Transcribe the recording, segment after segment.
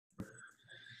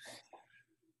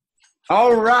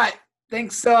All right.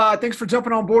 Thanks for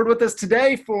jumping on board with us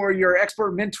today for your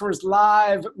Expert Mentors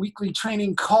Live weekly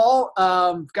training call.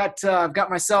 I've got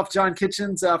myself, John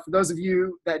Kitchens. For those of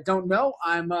you that don't know,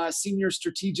 I'm a senior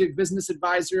strategic business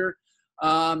advisor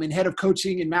and head of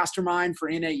coaching and mastermind for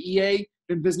NAEA.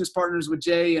 Been business partners with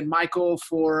Jay and Michael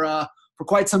for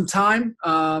quite some time.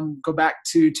 Go back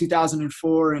to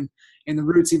 2004, and the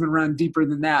roots even run deeper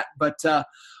than that. But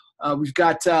we've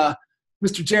got Mr.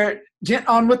 Jaret Ghent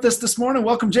on with us this morning.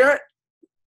 Welcome, Jaret.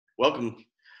 Welcome.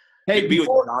 Hey, good to be with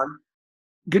you, Don.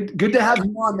 Good to have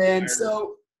you on, man.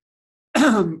 So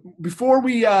before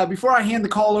I hand the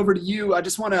call over to you, I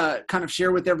just want to kind of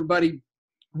share with everybody,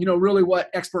 really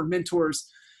what Expert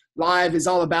Mentors Live is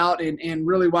all about, and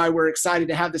really why we're excited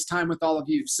to have this time with all of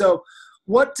you. So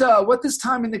what this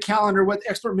time in the calendar, what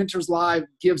Expert Mentors Live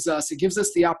gives us, it gives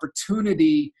us the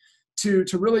opportunity to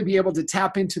really be able to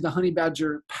tap into the honey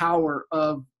badger power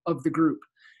of the group.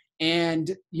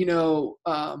 And,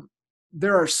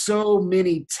 there are so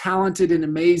many talented and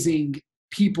amazing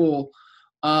people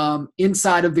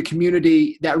inside of the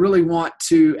community that really want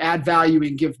to add value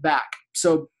and give back.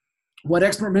 So what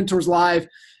Expert Mentors Live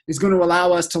is going to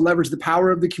allow us to leverage the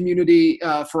power of the community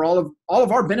for all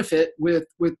of our benefit with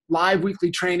live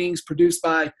weekly trainings produced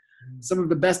by some of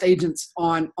the best agents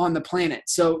on the planet.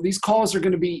 So these calls are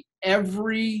going to be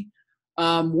every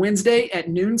Wednesday at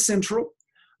noon Central.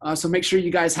 So make sure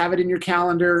you guys have it in your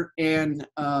calendar, and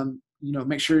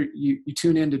make sure you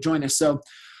tune in to join us. So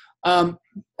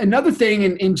another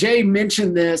thing, and Jay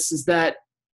mentioned this, is that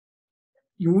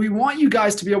we want you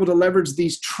guys to be able to leverage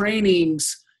these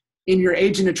trainings in your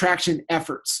agent attraction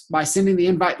efforts by sending the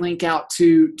invite link out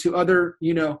to other,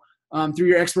 through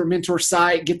your Expert Mentor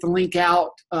site. Get the link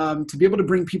out to be able to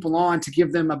bring people on, to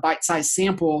give them a bite-sized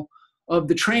sample of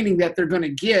the training that they're going to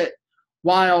get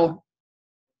while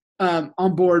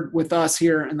on board with us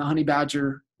here in the Honey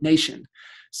Badger Nation.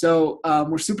 So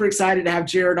we're super excited to have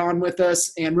Jaret on with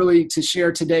us, and really to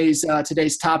share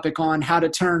today's topic on how to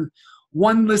turn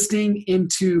one listing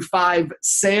into 5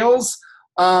 sales.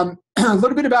 A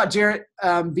little bit about Jaret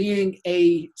being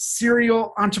a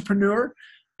serial entrepreneur,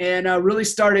 and really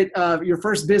started your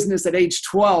first business at age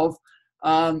 12,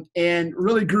 and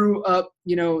really grew up,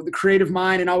 the creative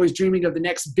mind and always dreaming of the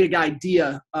next big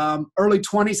idea. Early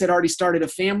 20s, had already started a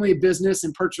family business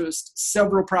and purchased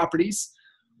several properties,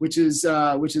 which is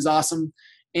awesome,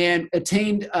 and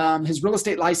attained his real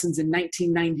estate license in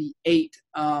 1998.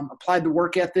 Applied the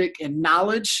work ethic and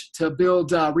knowledge to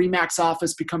build RE/MAX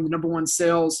office, become the #1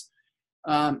 sales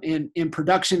in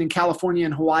production in California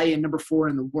and Hawaii, and #4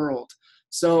 in the world.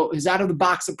 So his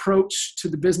out-of-the-box approach to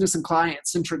the business and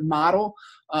client-centric model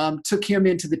took him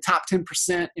into the top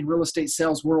 10% in real estate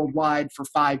sales worldwide for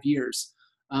 5 years.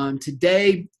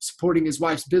 Today, supporting his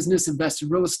wife's business, invest in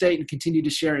real estate, and continue to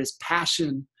share his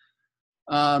passion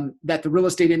that the real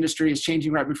estate industry is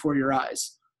changing right before your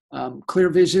eyes. Clear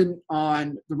vision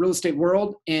on the real estate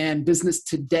world and business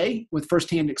today with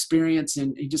firsthand experience,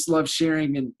 and he just loves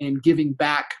sharing and giving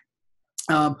back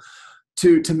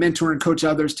to mentor and coach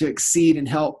others to exceed and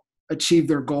help achieve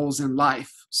their goals in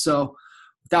life. So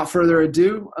without further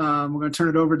ado, we're going to turn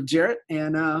it over to Jaret,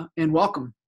 and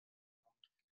welcome.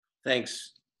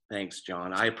 Thanks,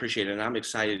 John. I appreciate it. And I'm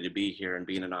excited to be here and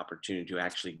being an opportunity to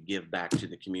actually give back to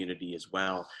the community as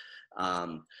well.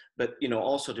 But,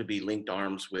 also to be linked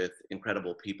arms with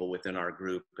incredible people within our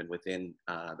group and within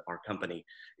our company.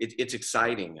 It's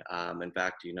exciting. In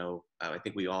fact, I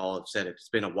think we all have said it's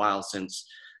been a while since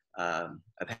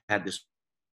I've had this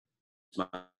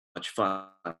much fun.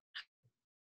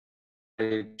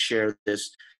 I share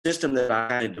this system that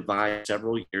I devised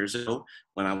several years ago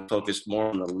when I focused more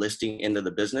on the listing end of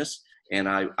the business, and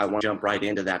I want to jump right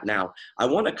into that now. I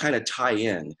want to kind of tie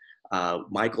in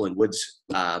Michael and Wood's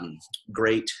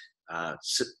great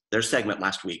their segment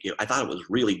last week. I thought it was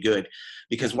really good,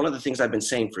 because one of the things I've been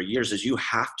saying for years is you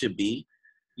have to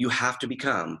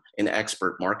become an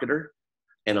expert marketer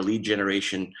and a lead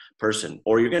generation person,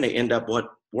 or you're going to end up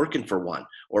working for one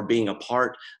or being a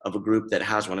part of a group that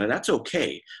has one. And that's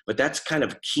okay. But that's kind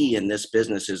of key in this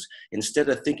business, is instead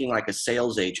of thinking like a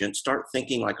sales agent, start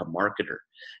thinking like a marketer.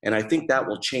 And I think that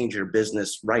will change your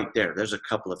business right there. There's a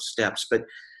couple of steps, but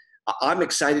I'm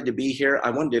excited to be here. I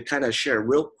wanted to kind of share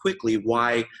real quickly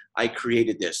why I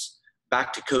created this,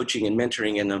 back to coaching and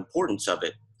mentoring and the importance of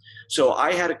it. So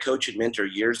I had a coach and mentor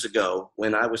years ago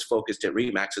when I was focused at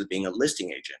RE/MAX as being a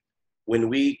listing agent. When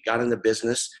we got in the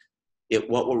business,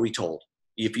 what were we told?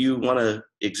 If you want to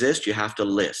exist, you have to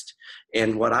list.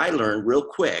 And what I learned real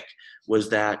quick was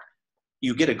that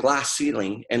you get a glass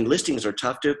ceiling, and listings are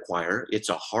tough to acquire. It's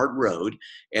a hard road.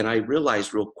 And I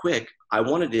realized real quick, I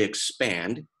wanted to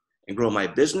expand and grow my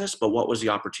business, but what was the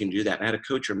opportunity to do that? And I had a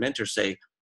coach or mentor say,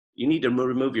 you need to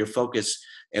remove your focus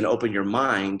and open your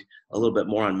mind a little bit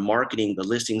more on marketing the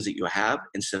listings that you have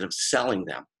instead of selling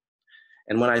them.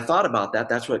 And when I thought about that,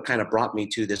 that's what kind of brought me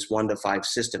to this 1 to 5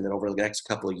 system that over the next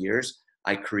couple of years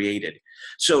I created.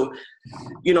 So,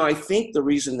 I think the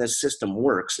reason this system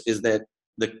works is that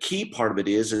the key part of it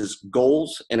is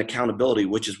goals and accountability,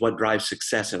 which is what drives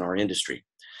success in our industry.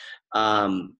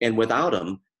 And without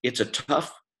them, it's a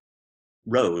tough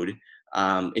road.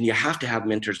 And you have to have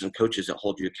mentors and coaches that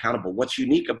hold you accountable. What's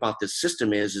unique about this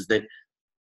system is that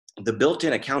the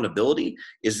built-in accountability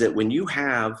is that when you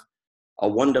have a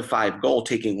 1 to 5 goal,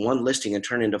 taking one listing and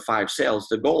turn into 5 sales,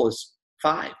 the goal is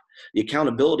 5. The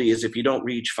accountability is if you don't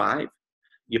reach 5,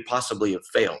 you possibly have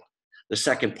failed. The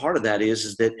second part of that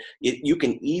is that you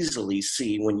can easily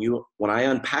see when I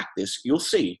unpack this, you'll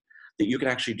see that you can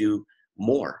actually do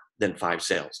more than 5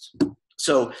 sales.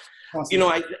 So, Awesome.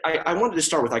 I wanted to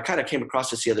start with, I kind of came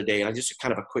across this the other day, and I just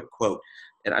kind of a quick quote.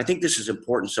 And I think this is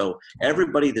important. So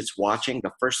everybody that's watching,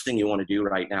 the first thing you want to do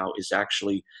right now is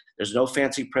actually, there's no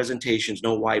fancy presentations,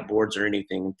 no whiteboards or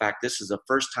anything. In fact, this is the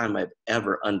first time I've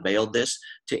ever unveiled this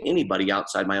to anybody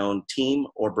outside my own team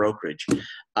or brokerage.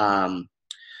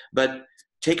 But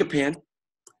take a pen,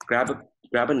 grab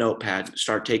a notepad,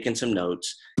 start taking some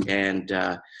notes. And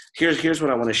here's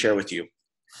what I want to share with you.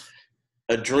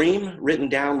 A dream written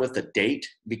down with a date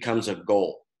becomes a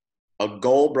goal. A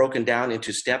goal broken down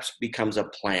into steps becomes a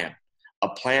plan. A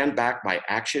plan backed by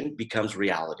action becomes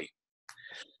reality.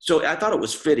 So I thought it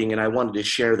was fitting, and I wanted to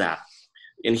share that.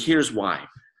 And here's why.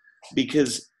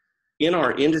 Because in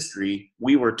our industry,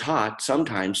 we were taught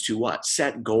sometimes to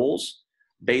set goals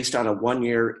based on a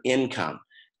 1-year income.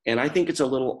 And I think it's a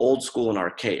little old school and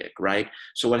archaic, right?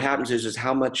 So what happens is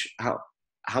how much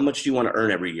do you want to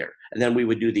earn every year? And then we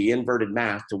would do the inverted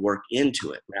math to work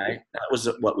into it, right? That was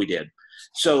what we did.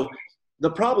 So the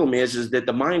problem is that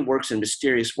the mind works in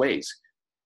mysterious ways.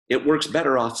 It works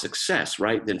better off success,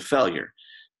 right, than failure.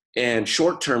 And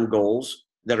short-term goals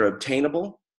that are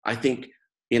obtainable, I think,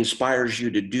 inspires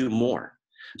you to do more.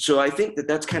 So I think that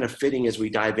that's kind of fitting as we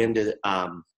dive into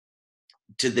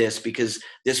to this, because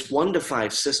this 1 to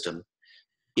 5 system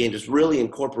is really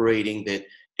incorporating that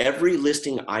every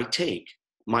listing I take,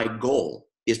 my goal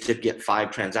is to get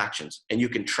 5 transactions, and you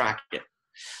can track it.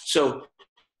 So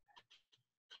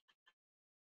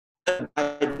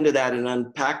dive into that and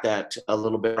unpack that a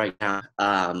little bit right now.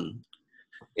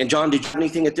 And John, did you have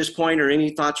anything at this point or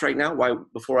any thoughts right now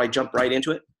before I jump right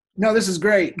into it? No, this is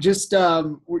great. Just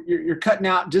you're cutting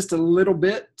out just a little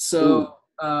bit. So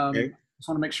Okay. just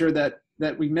want to make sure that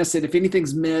we miss it. If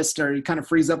anything's missed or you kind of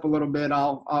freeze up a little bit,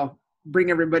 I'll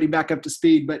bring everybody back up to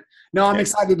speed. But no, I'm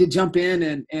excited to jump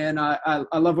in, and I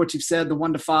love what you've said, the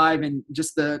 1 to 5 and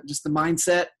just the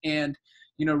mindset, and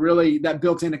really that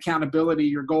built-in accountability.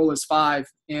 Your goal is 5,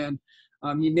 and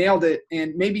you nailed it.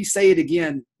 And maybe say it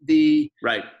again.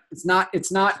 Right. It's not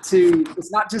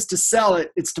just to sell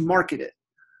it, it's to market it.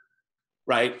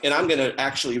 Right. And I'm going to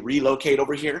actually relocate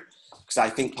over here because I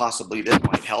think possibly this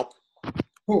might help.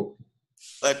 Cool.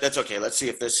 But that's okay. Let's see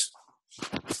if this.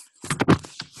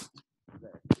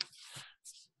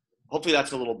 Hopefully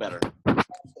that's a little better.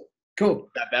 Cool.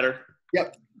 Is that better?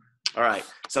 Yep. All right.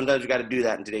 Sometimes we got to do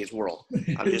that in today's world.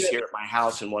 I'm just here at my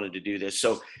house and wanted to do this.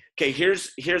 So, okay,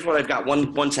 here's what I've got.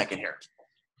 One second here.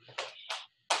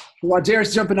 While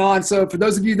Jaret's jumping on, so for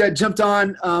those of you that jumped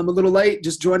on a little late,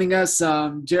 just joining us,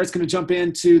 Jaret's going to jump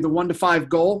into the 1 to 5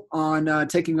 goal on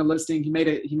taking a listing. He made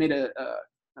a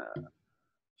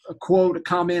quote, a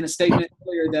comment, a statement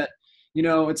earlier that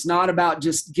it's not about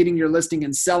just getting your listing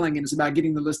and selling it; it's about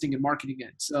getting the listing and marketing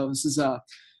it. So this is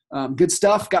good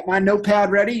stuff. Got my notepad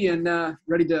ready and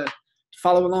ready to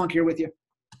follow along here with you.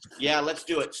 Yeah, let's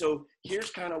do it. So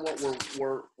here's kind of what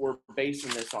we're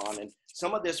basing this on. And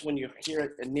some of this, when you hear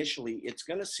it initially, it's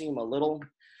going to seem a little,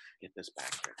 get this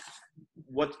back here.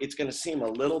 It's going to seem a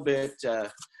little bit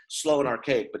slow and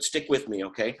archaic, but stick with me,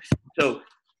 okay? So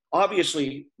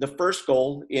obviously, the first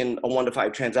goal in a 1 to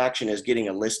 5 transaction is getting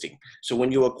a listing. So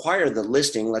when you acquire the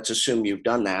listing, let's assume you've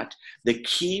done that. The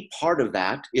key part of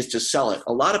that is to sell it.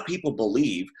 A lot of people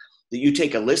believe that you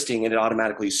take a listing and it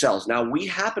automatically sells. Now, we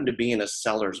happen to be in a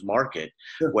seller's market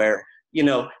where,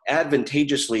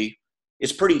 advantageously,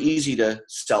 it's pretty easy to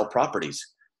sell properties.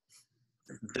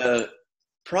 The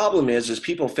problem is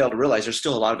people fail to realize there's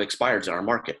still a lot of expireds in our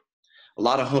market. A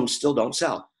lot of homes still don't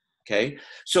sell, okay?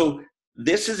 So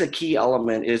this is a key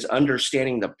element, is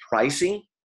understanding the pricing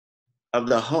of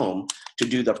the home to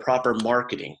do the proper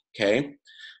marketing, okay?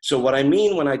 So what I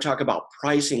mean when I talk about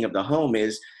pricing of the home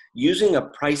is using a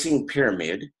pricing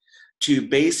pyramid to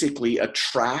basically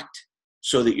attract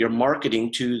so that you're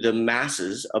marketing to the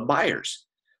masses of buyers.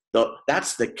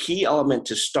 That's the key element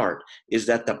to start, is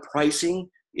that the pricing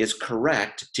is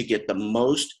correct to get the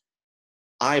most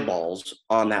eyeballs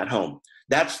on that home.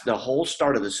 That's the whole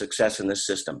start of the success in this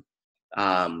system.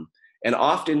 And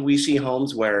often we see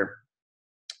homes where,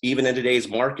 even in today's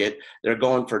market, they're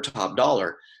going for top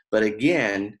dollar. But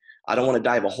again, I don't want to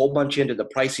dive a whole bunch into the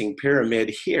pricing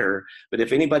pyramid here, but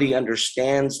if anybody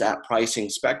understands that pricing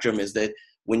spectrum, is that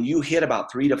when you hit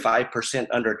about 3 to 5%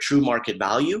 under true market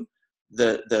value,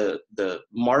 the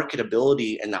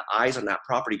marketability and the eyes on that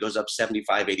property goes up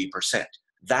 75, 80%.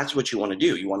 That's what you want to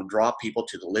do. You want to draw people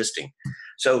to the listing.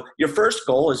 So your first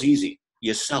goal is easy.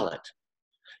 You sell it.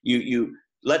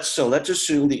 Let's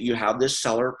assume that you have this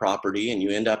seller property and you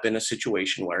end up in a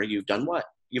situation where you've done what?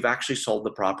 You've actually sold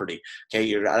the property.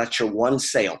 Okay, that's your one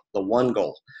sale, the one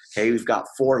goal. Okay, we've got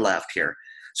 4 left here.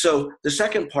 So the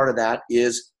second part of that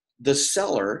is the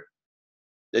seller,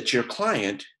 that's your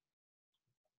client.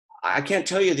 I can't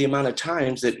tell you the amount of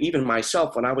times that even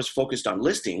myself, when I was focused on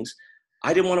listings,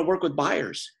 I didn't want to work with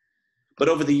buyers. But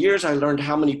over the years, I learned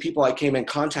how many people I came in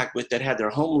contact with that had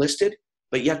their home listed,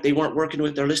 but yet they weren't working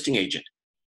with their listing agent.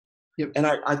 Yep. And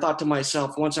I thought to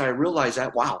myself, once I realized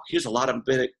that, wow, here's a lot of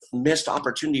missed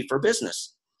opportunity for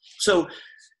business. So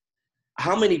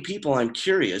how many people, I'm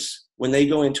curious, when they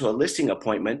go into a listing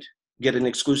appointment, get an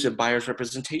exclusive buyer's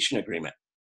representation agreement?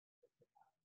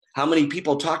 How many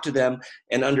people talk to them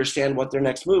and understand what their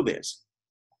next move is?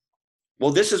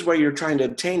 Well, this is where you're trying to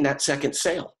obtain that second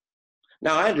sale.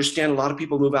 Now, I understand a lot of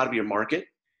people move out of your market.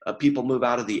 People move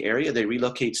out of the area. They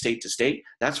relocate state to state.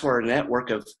 That's where a network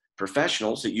of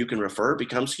professionals that you can refer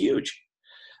becomes huge.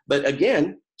 But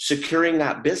again, securing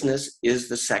that business is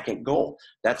the second goal.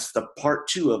 That's the part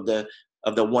 2 of the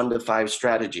 1 to 5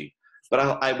 strategy. But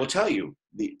I will tell you,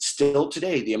 still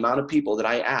today, the amount of people that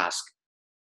I ask,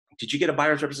 did you get a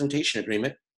buyer's representation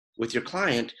agreement with your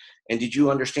client? And did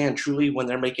you understand truly when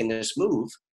they're making this move,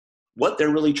 what they're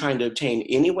really trying to obtain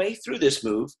anyway through this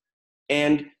move,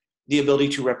 and the ability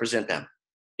to represent them?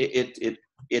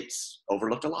 It's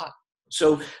overlooked a lot.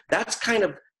 So that's kind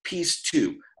of piece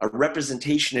 2, a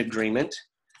representation agreement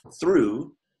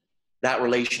through that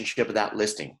relationship of that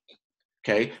listing.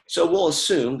 Okay, so we'll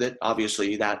assume that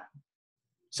obviously that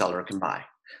seller can buy.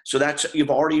 So that's,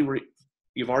 you've already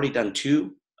done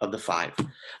 2 of the 5.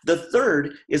 The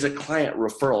third is a client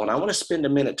referral, and I want to spend a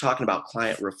minute talking about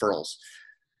client referrals.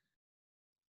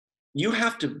 You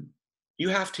have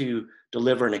to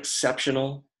deliver an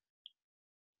exceptional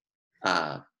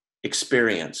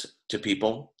experience to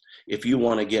people if you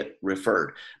want to get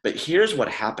referred. But here's what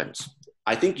happens.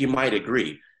 I think you might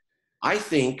agree. I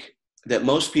think that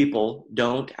most people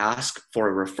don't ask for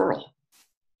a referral,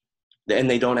 and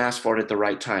they don't ask for it at the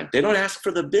right time. They don't ask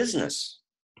for the business.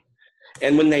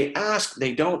 And when they ask,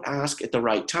 they don't ask at the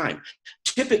right time.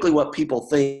 Typically what people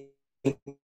think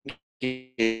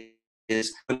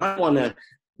is, when I want to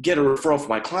get a referral from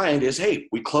my client, is, hey,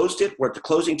 we closed it. We're at the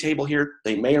closing table here.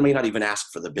 They may or may not even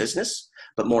ask for the business.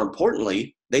 But more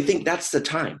importantly, they think that's the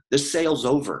time. The sale's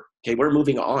over. Okay, we're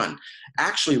moving on.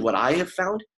 Actually, what I have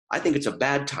found, I think it's a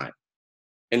bad time.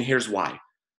 And here's why.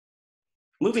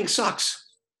 Moving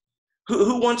sucks.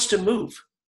 Who wants to move?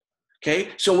 Okay,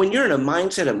 so when you're in a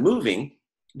mindset of moving,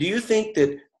 do you think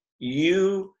that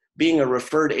you being a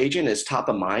referred agent is top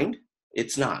of mind?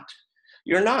 It's not.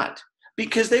 You're not,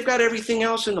 because they've got everything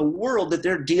else in the world that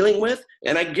they're dealing with.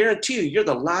 And I guarantee you're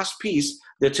the last piece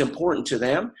that's important to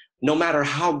them, no matter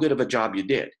how good of a job you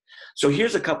did. So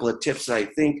here's a couple of tips that I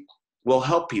think will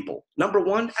help people. Number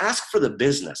 1, ask for the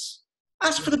business.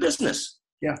 Ask for the business.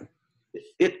 Yeah.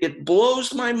 It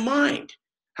blows my mind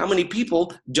how many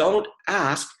people don't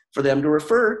ask for them to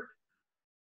refer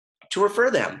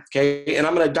them. Okay. And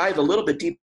I'm going to dive a little bit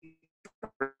deeper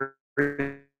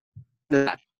into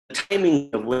the timing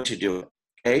of when to do it.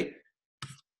 Okay.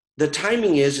 The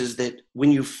timing is that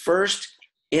when you first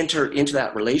enter into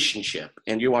that relationship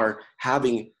and you are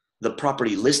having the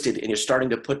property listed and you're starting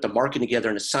to put the marketing together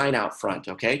and a sign out front.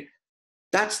 Okay.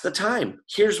 That's the time.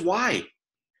 Here's why.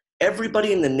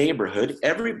 Everybody in the neighborhood,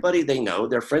 everybody they know,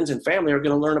 their friends and family are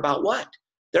going to learn about what?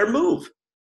 Their move.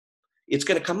 It's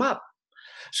going to come up.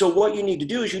 So what you need to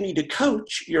do is you need to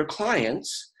coach your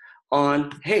clients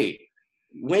on, hey,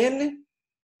 when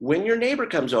your neighbor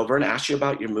comes over and asks you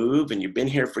about your move and you've been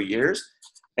here for years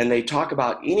and they talk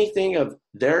about anything of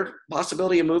their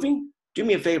possibility of moving, do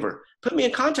me a favor, put me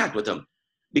in contact with them,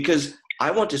 because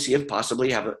I want to see if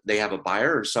possibly they have a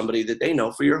buyer or somebody that they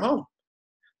know for your home.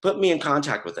 Put me in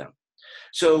contact with them.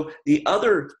 So the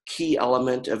other key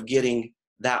element of getting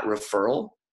that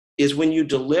referral is when you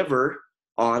deliver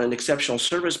on an exceptional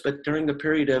service, but during the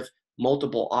period of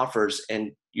multiple offers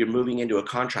and you're moving into a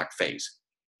contract phase,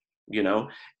 you know,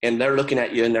 and they're looking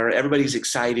at you and everybody's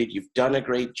excited. You've done a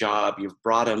great job. You've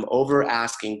brought them over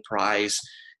asking price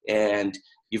and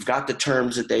you've got the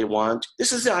terms that they want.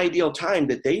 This is the ideal time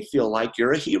that they feel like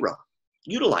you're a hero.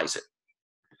 Utilize it.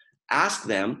 Ask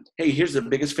them, hey, here's the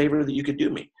biggest favor that you could do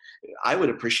me. I would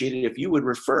appreciate it if you would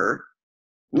refer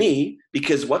me,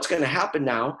 because what's going to happen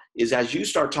now is as you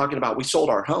start talking about, we sold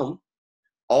our home,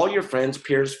 all your friends,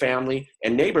 peers, family,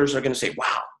 and neighbors are going to say,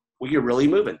 wow, well, you're really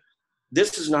moving.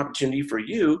 This is an opportunity for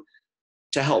you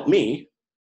to help me.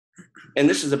 And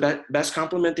this is the best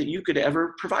compliment that you could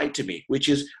ever provide to me, which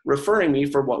is referring me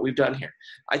for what we've done here.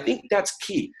 I think that's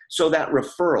key. So that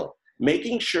referral,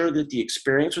 making sure that the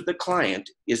experience with the client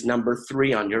is number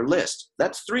 3 on your list.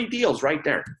 That's 3 deals right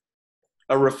there.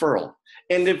 A referral.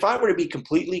 And if I were to be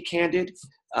completely candid,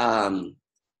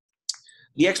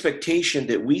 the expectation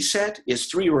that we set is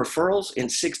 3 referrals in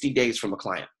 60 days from a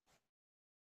client.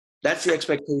 That's the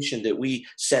expectation that we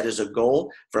set as a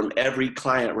goal from every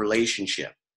client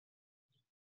relationship.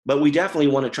 But we definitely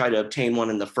want to try to obtain one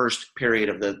in the first period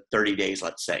of the 30 days,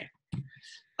 let's say.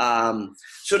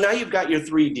 So now you've got your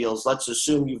 3 deals. Let's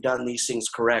assume you've done these things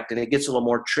correct. And it gets a little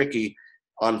more tricky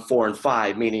on 4 and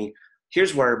 5, meaning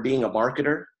here's where being a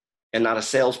marketer and not a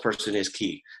salesperson is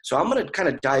key. So I'm going to kind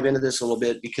of dive into this a little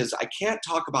bit because I can't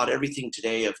talk about everything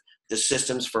today of the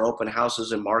systems for open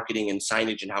houses and marketing and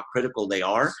signage and how critical they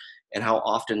are and how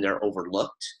often they're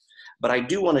overlooked. But I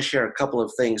do want to share a couple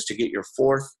of things to get your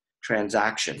 4th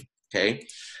transaction, okay?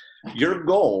 Your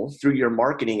goal through your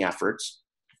marketing efforts,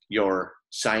 your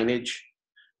signage,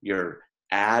 your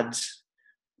ads,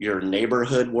 your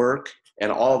neighborhood work,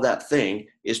 and all of that thing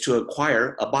is to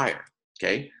acquire a buyer.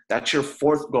 Okay, that's your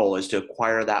 4th goal, is to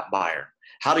acquire that buyer.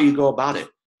 How do you go about it?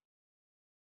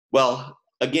 Well,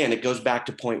 again, it goes back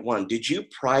to point 1. Did you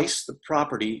price the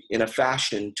property in a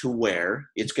fashion to where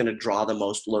it's going to draw the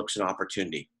most looks and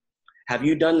opportunity? Have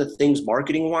you done the things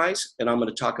marketing-wise, and I'm going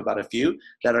to talk about a few,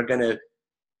 that are going to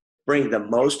bring the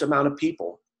most amount of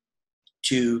people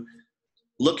to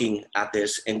looking at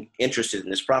this and interested in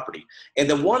this property? And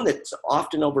the one that's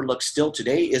often overlooked still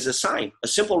today is a sign, a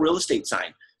simple real estate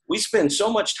sign. We spend so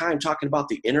much time talking about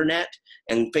the internet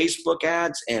and Facebook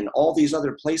ads and all these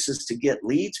other places to get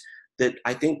leads that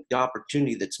I think the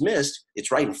opportunity that's missed,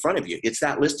 it's right in front of you. It's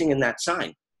that listing and that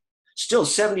sign. Still,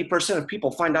 70% of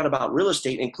people find out about real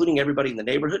estate, including everybody in the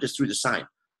neighborhood, is through the sign.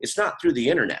 It's not through the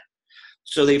internet.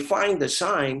 So they find the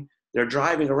sign, they're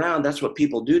driving around, that's what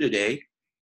people do today,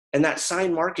 and that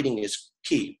sign marketing is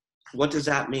key. What does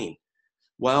that mean?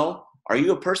 Well, are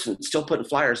you a person still putting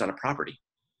flyers on a property?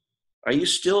 Are you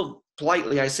still,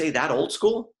 politely I say, that old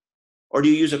school? Or do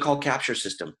you use a call capture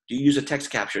system? Do you use a text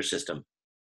capture system?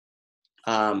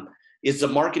 Is the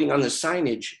marketing on the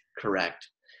signage correct?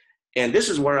 And this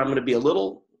is where I'm going to be a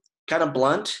little kind of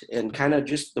blunt and kind of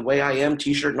just the way I am,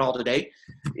 t-shirt and all today,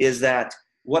 is that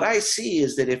what I see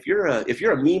is that if you're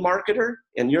a me marketer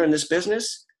and you're in this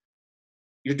business,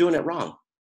 you're doing it wrong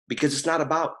because it's not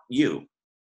about you.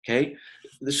 Okay.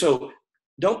 So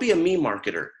don't be a me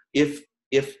marketer. If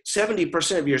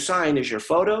 70% of your sign is your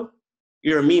photo,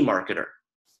 you're a me marketer.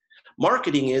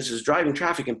 Marketing is driving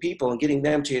traffic and people and getting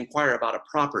them to inquire about a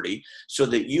property so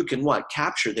that you can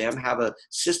capture them, have a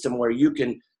system where you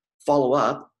can follow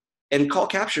up. And call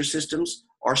capture systems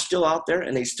are still out there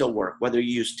and they still work, whether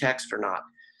you use text or not.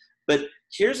 But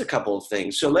here's a couple of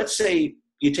things. So let's say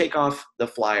you take off the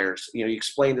flyers, you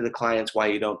explain to the clients why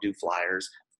you don't do flyers.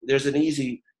 There's an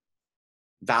easy,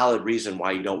 valid reason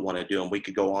why you don't want to do them. We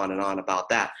could go on and on about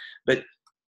that. But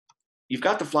you've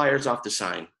got the flyers off the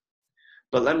sign.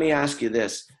 But let me ask you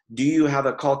this. Do you have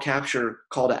a call capture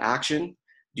call to action?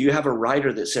 Do you have a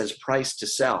rider that says price to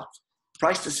sell?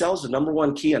 Price to sell is the number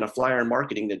 1 key on a flyer in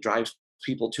marketing that drives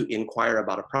people to inquire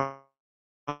about a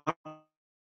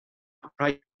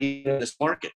price in this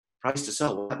market. Price to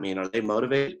sell, what does that mean? Are they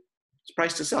motivated? It's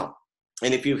price to sell.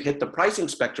 And if you hit the pricing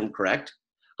spectrum correct,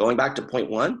 going back to point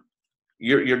 1,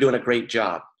 you're doing a great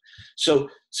job. So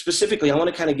specifically, I want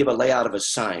to kind of give a layout of a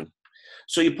sign.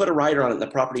 So you put a rider on it and the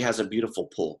property has a beautiful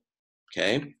pool,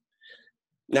 okay?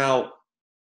 Now,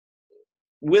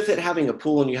 with it having a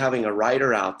pool and you having a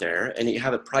rider out there and you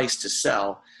have a price to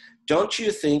sell, don't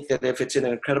you think that if it's in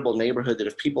an incredible neighborhood that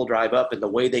if people drive up and the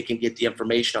way they can get the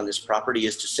information on this property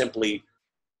is to simply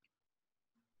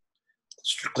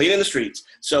clean in the streets.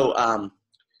 So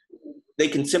they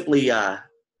can simply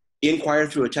inquire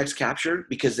through a text capture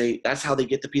because that's how they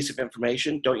get the piece of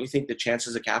information. Don't you think the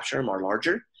chances of capturing them are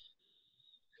larger?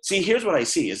 See, here's what I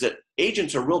see is that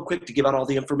agents are real quick to give out all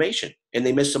the information and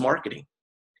they miss the marketing.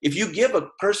 If you give a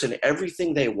person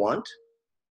everything they want,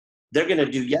 They're going to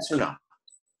do yes or no.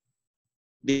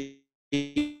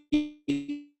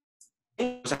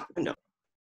 No.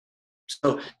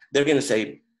 So they're going to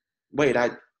say, wait,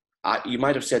 you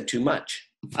might have said too much.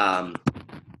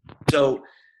 So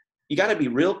you got to be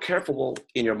real careful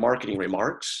in your marketing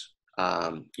remarks.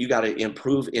 You got to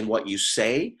improve in what you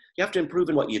say. You have to improve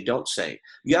in what you don't say.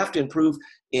 You have to improve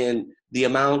in the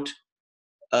amount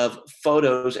of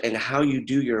photos and how you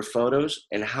do your photos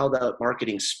and how the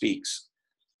marketing speaks.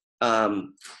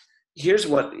 Here's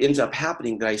what ends up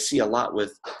happening that I see a lot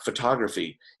with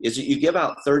photography is that you give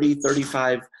out 30,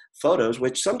 35 photos,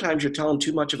 which sometimes you're telling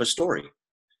too much of a story.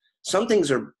 Some things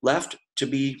are left to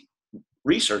be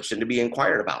researched and to be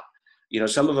inquired about.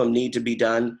 Some of them need to be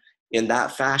done in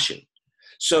that fashion.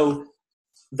 So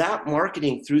that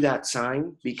marketing through that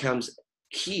sign becomes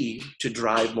key to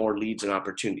drive more leads and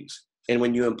opportunities. And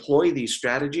when you employ these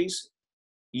strategies,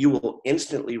 you will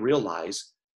instantly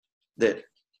realize that,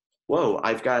 whoa,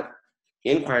 I've got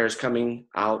inquirers coming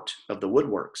out of the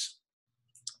woodworks.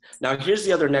 Now, here's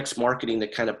the other next marketing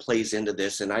that kind of plays into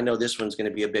this. And I know this one's going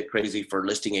to be a bit crazy for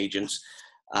listing agents,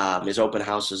 is open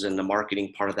houses and the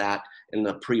marketing part of that and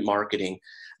the pre-marketing.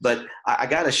 But I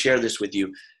got to share this with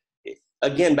you.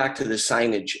 Again, back to the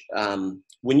signage.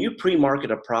 When you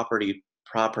pre-market a property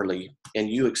properly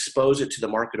and you expose it to the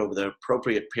market over the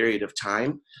appropriate period of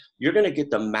time, you're going to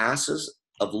get the masses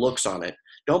of looks on it.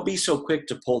 Don't be so quick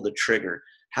to pull the trigger.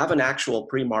 Have an actual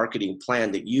pre-marketing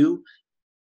plan that you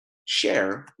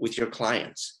share with your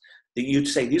clients, that you'd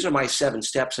say, these are my 7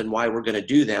 steps and why we're going to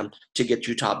do them to get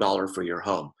you top dollar for your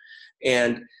home.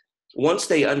 And once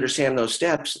they understand those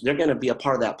steps, they're going to be a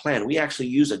part of that plan. We actually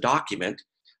use a document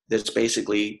that's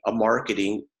basically a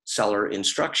marketing seller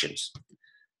instructions.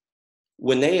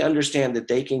 When they understand that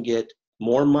they can get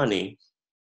more money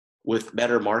with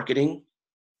better marketing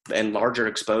and larger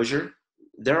exposure,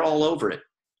 they're all over it.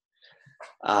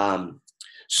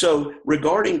 So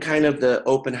regarding kind of the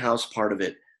open house part of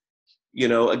it,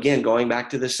 again, going back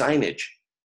to the signage,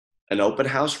 an open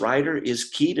house rider is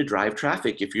key to drive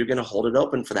traffic if you're going to hold it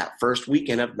open for that first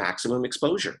weekend of maximum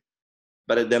exposure.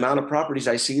 But the amount of properties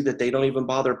I see that they don't even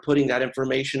bother putting that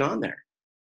information on there.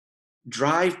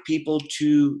 Drive people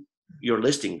to your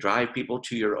listing, drive people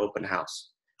to your open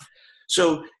house.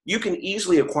 So you can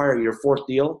easily acquire your 4th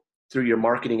deal through your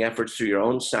marketing efforts, through your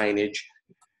own signage,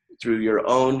 through your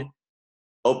own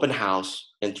open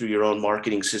house, and through your own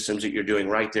marketing systems that you're doing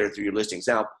right there through your listings.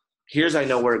 Now, here's I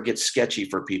know where it gets sketchy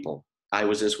for people. I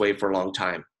was this way for a long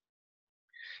time.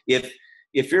 If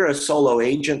you're a solo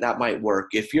agent, that might work.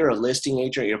 If you're a listing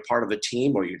agent, you're part of a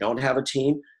team, or you don't have a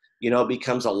team, it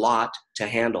becomes a lot to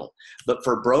handle. But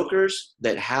for brokers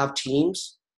that have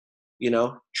teams,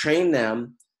 train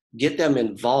them, get them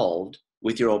involved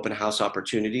with your open house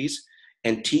opportunities,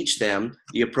 and teach them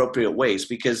the appropriate ways.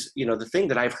 Because, the thing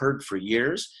that I've heard for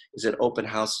years is that open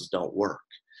houses don't work.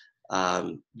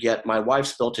 Yet my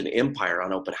wife's built an empire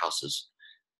on open houses.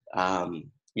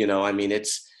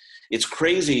 It's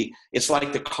crazy. It's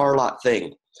like the car lot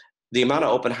thing. The amount of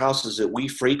open houses that we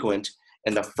frequent,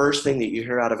 and the first thing that you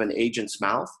hear out of an agent's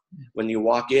mouth when you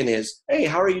walk in is, hey,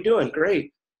 how are you doing?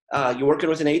 Great. You working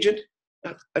with an agent?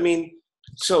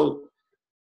 So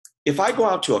if I go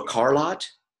out to a car lot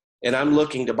and I'm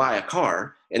looking to buy a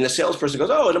car and the salesperson goes,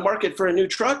 oh, in the market for a new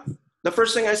truck, the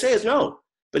first thing I say is no.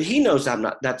 But he knows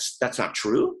that's not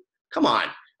true. Come on.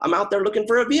 I'm out there looking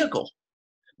for a vehicle.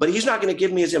 But he's not going to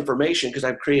give me his information because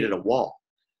I've created a wall.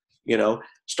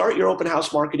 Start your open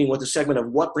house marketing with a segment of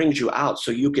what brings you out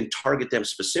so you can target them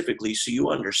specifically so you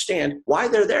understand why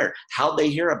they're there, how they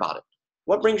hear about it.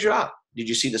 What brings you out? Did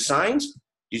you see the signs?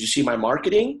 Did you see my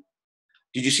marketing?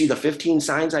 Did you see the 15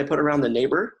 signs I put around the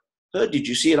neighborhood? Did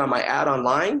you see it on my ad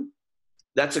online?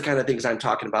 That's the kind of things I'm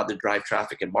talking about that drive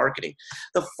traffic and marketing.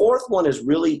 The 4th one is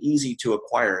really easy to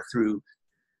acquire through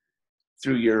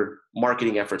your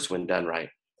marketing efforts when done right.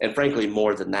 And frankly,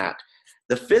 more than that.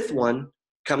 The 5th one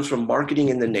comes from marketing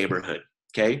in the neighborhood,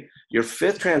 okay? Your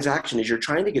 5th transaction is you're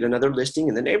trying to get another listing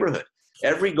in the neighborhood.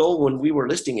 Every goal when we were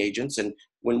listing agents and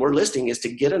when we're listing is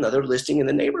to get another listing in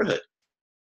the neighborhood.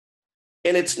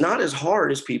 And it's not as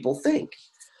hard as people think.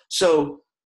 So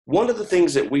one of the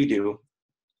things that we do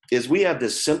is we have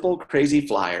this simple, crazy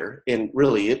flyer, and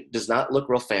really it does not look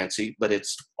real fancy, but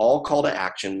it's all call to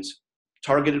actions,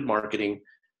 targeted marketing.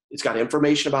 It's got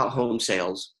information about home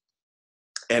sales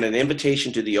and an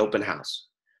invitation to the open house.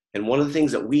 And one of the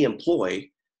things that we employ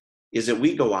is that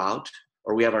we go out,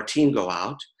 or we have our team go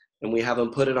out, and we have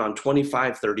them put it on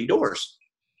 25, 30 doors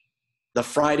the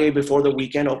Friday before the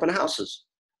weekend open houses.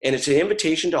 And it's an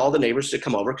invitation to all the neighbors to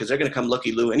come over because they're going to come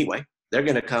looky-loo anyway. They're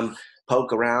going to come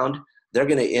poke around. They're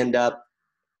going to end up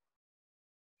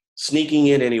sneaking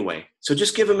in anyway. So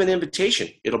just give them an invitation.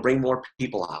 It'll bring more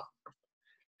people out.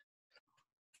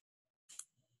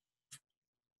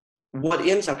 What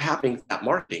ends up happening with that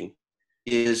marketing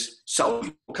is some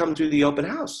people come through the open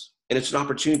house, and it's an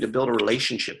opportunity to build a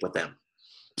relationship with them.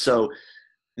 So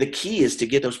the key is to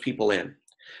get those people in.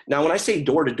 Now, when I say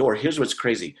door to door, here's what's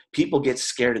crazy. People get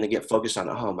scared and they get focused on,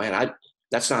 oh man,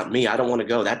 that's not me. I don't want to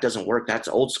go. That doesn't work. That's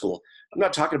old school. I'm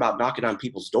not talking about knocking on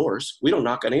people's doors. We don't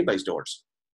knock on anybody's doors.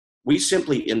 We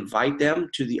simply invite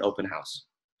them to the open house,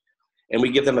 and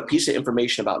we give them a piece of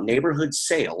information about neighborhood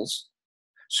sales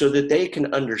so that they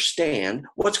can understand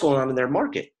what's going on in their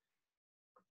market.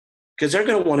 Because they're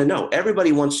going to want to know.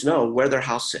 Everybody wants to know where their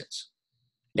house sits.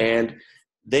 And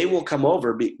they will come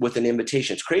over with an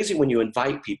invitation. It's crazy when you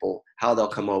invite people, how they'll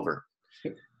come over.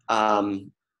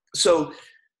 So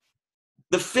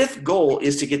the fifth goal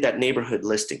is to get that neighborhood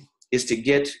listing, is to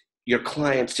get your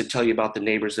clients to tell you about the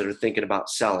neighbors that are thinking about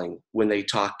selling when they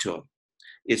talk to them.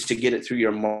 It's to get it through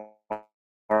your marketing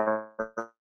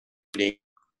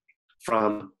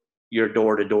from your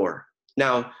door to door.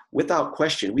 Now, without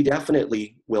question, we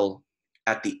definitely will,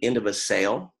 at the end of a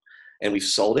sale, and we've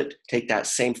sold it, take that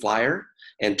same flyer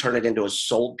and turn it into a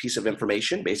sold piece of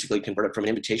information, basically convert it from an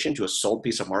invitation to a sold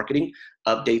piece of marketing,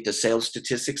 update the sales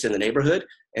statistics in the neighborhood,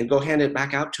 and go hand it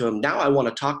back out to them. Now I want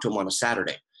to talk to them on a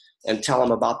Saturday and tell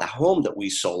them about the home that we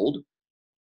sold.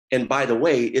 And by the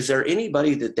way, is there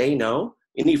anybody that they know,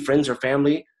 any friends or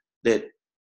family that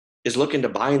is looking to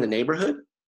buy in the neighborhood?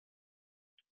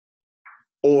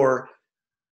 Or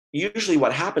usually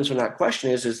what happens when that question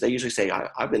is they usually say,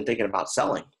 I've been thinking about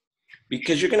selling,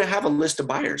 because you're going to have a list of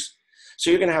buyers.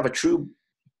 So you're going to have a true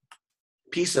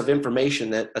piece of information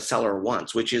that a seller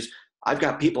wants, which is, I've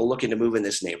got people looking to move in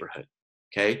this neighborhood.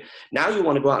 Okay. Now you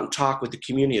want to go out and talk with the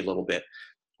community a little bit.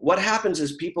 What happens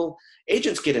is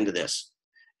agents get into this.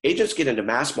 Agents get into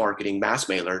mass marketing, mass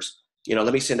mailers.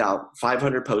 Let me send out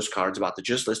 500 postcards about the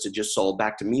just listed, just sold,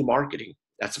 back to me marketing.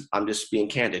 I'm just being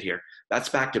candid here. That's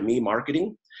back to me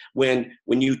marketing. When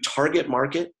you target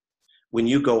market, when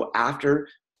you go after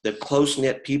the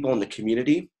close-knit people in the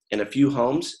community in a few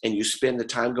homes, and you spend the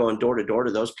time going door to door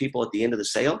to those people at the end of the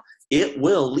sale, it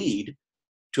will lead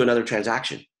to another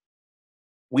transaction.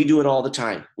 We do it all the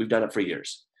time. We've done it for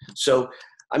years. So,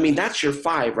 that's your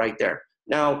 5 right there.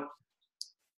 Now,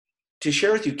 to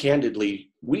share with you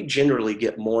candidly, we generally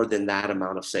get more than that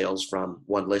amount of sales from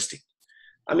one listing.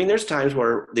 There's times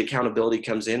where the accountability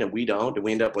comes in and we don't, and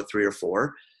we end up with 3 or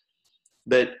 4.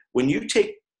 But when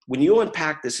you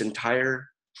unpack this entire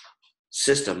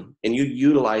system and you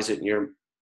utilize it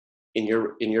in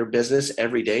your business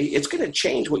every day, it's going to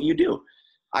change what you do.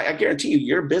 I guarantee you,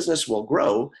 your business will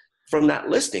grow from that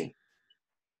listing.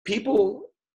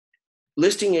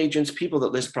 Listing agents, people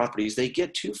that list properties, they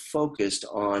get too focused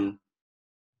on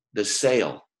the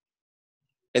sale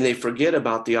and they forget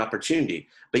about the opportunity,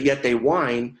 but yet they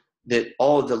whine that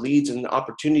all of the leads and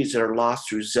opportunities that are lost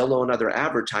through Zillow and other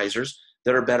advertisers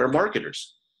that are better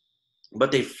marketers.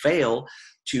 But they fail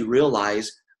to realize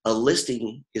a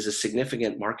listing is a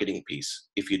significant marketing piece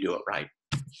if you do it right.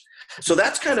 So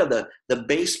that's kind of the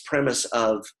base premise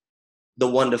of the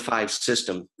 1 to 5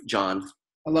 system, John.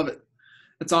 I love it.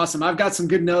 That's awesome. I've got some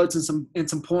good notes and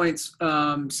some points.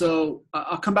 So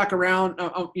I'll come back around. I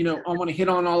want to hit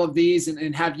on all of these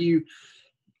and have you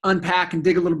unpack and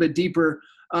dig a little bit deeper.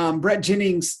 Brett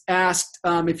Jennings asked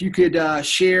if you could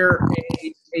share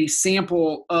a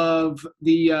sample of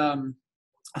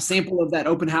that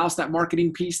open house, that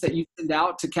marketing piece that you send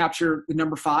out to capture the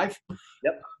number 5.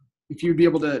 Yep. If you'd be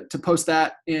able to post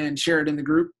that and share it in the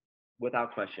group.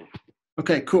 Without question.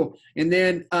 Okay, cool. And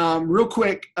then real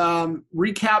quick,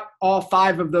 recap all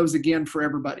 5 of those again for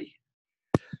everybody.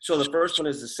 So the first one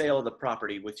is the sale of the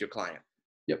property with your client.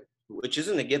 Yep. Which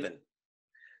isn't a given.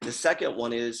 The second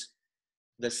one is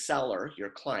the seller, your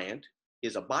client,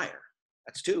 is a buyer.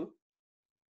 That's 2,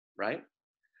 right?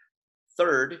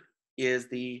 Third is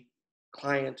the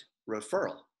client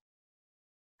referral.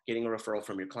 Getting a referral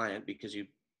from your client because you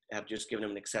have just given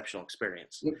them an exceptional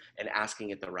experience. Yep. And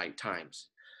asking at the right times.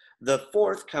 The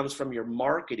 4th comes from your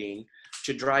marketing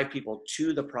to drive people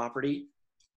to the property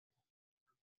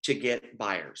to get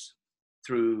buyers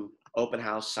through open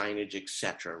house signage,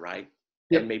 etc., right?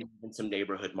 Yep. And maybe even some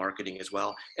neighborhood marketing as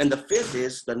well. And the 5th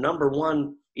is the number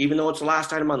 1, even though it's the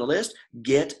last item on the list,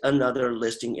 get another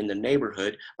listing in the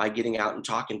neighborhood by getting out and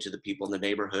talking to the people in the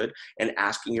neighborhood and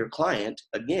asking your client,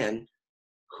 again,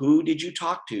 who did you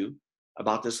talk to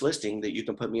about this listing that you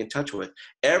can put me in touch with?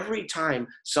 Every time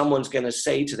someone's going to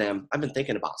say to them, I've been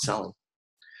thinking about selling.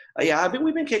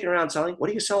 We've been kicking around selling. What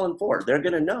are you selling for? They're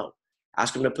going to know.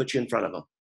 Ask them to put you in front of them.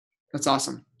 That's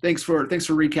awesome. Thanks for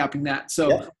recapping that. So,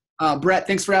 Yeah. Brett,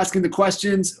 thanks for asking the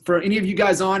questions. For any of you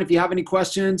guys on, if you have any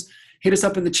questions, hit us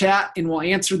up in the chat and we'll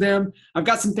answer them. I've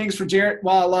got some things for Jaret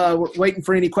while we're waiting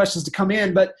for any questions to come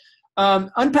in, but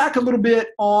unpack a little bit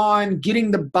on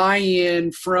getting the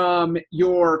buy-in from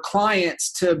your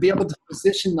clients to be able to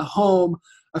position the home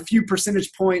a few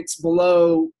percentage points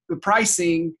below the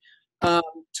pricing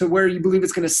to where you believe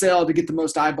it's going to sell to get the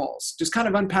most eyeballs. Just kind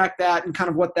of unpack that and kind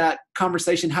of what that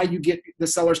conversation, how you get the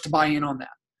sellers to buy in on that.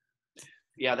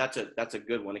 Yeah, that's a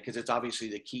good one, because it's obviously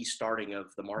the key starting of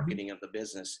the marketing of the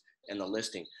business and the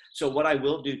listing. So what I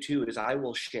will do too is I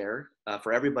will share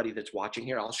for everybody that's watching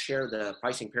here, I'll share the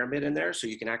pricing pyramid in there so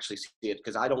you can actually see it,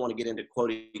 because I don't want to get into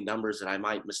quoting numbers that I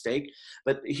might mistake.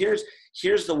 But here's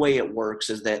the way it works,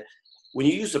 is that when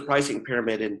you use the pricing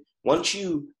pyramid, and once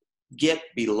you get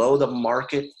below the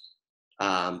market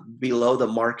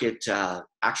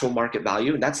actual market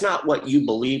value, and that's not what you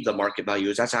believe the market value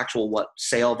is, that's actual what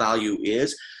sale value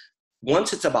is.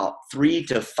 Once it's about 3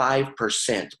 to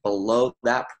 5% below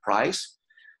that price,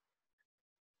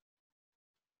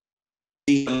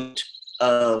 the amount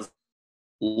of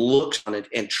looks on it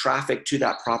and traffic to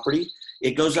that property,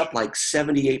 it goes up like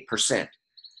 78%.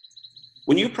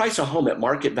 When you price a home at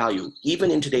market value, even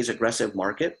in today's aggressive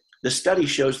market, the study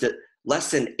shows that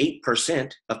less than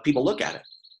 8% of people look at it.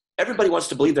 Everybody wants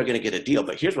to believe they're going to get a deal,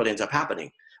 but here's what ends up happening.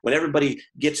 When everybody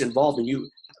gets involved and you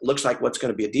looks like what's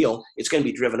going to be a deal, it's going to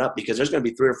be driven up because there's going to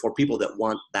be 3 or 4 people that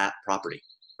want that property,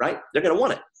 right? They're going to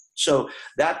want it. So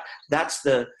that's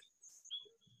the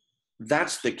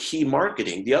key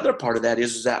marketing. The other part of that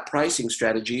is that pricing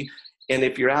strategy. And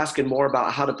if you're asking more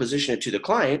about how to position it to the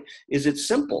client, is it's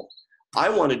simple. I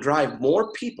want to drive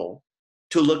more people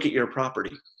to look at your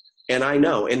property. And I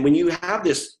know, and when you have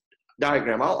this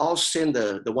diagram, I'll send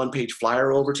the one-page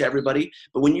flyer over to everybody.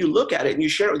 But when you look at it and you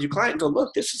share it with your client and go,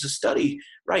 look, this is a study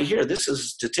right here. This is a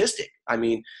statistic. I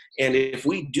mean, and if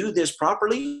we do this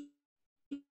properly,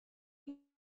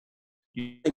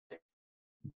 you get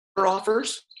more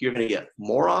offers, you're going to get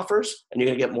more offers, and you're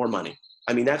going to get more money.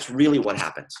 I mean, that's really what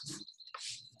happens.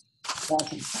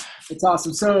 Awesome. It's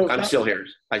awesome. So I'm still here.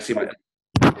 I see my.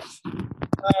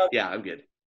 Yeah, I'm good.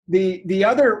 The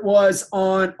other was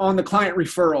on the client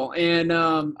referral, and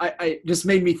I just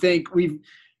made me think.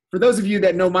 For those of you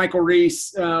that know Michael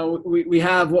Reese, we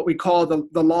have what we call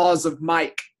the laws of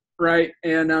Mike, right?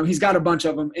 And he's got a bunch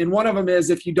of them, and one of them is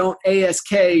if you don't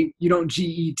ASK, you don't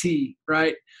GET,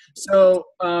 right? So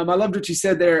I loved what you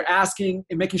said there, asking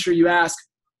and making sure you ask.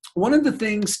 One of the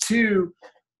things too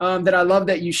that I love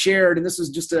that you shared, and this was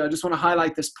just want to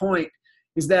highlight this point,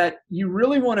 is that you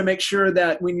really want to make sure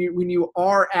that when you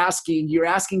are asking, you're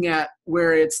asking at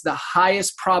where it's the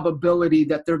highest probability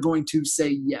that they're going to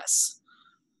say yes.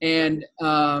 And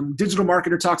Digital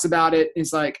Marketer talks about it.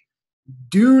 It's like,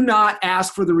 do not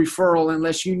ask for the referral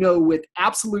unless you know with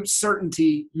absolute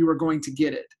certainty you are going to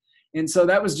get it. And so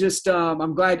that was just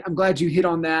I'm glad you hit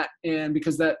on that, and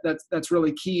because that's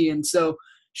really key. And so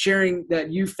sharing that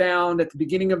you found at the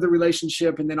beginning of the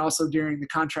relationship and then also during the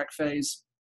contract phase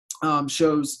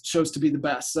shows to be the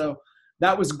best. So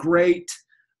that was great.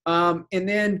 And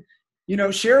then,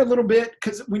 share a little bit,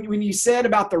 because when you said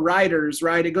about the writers,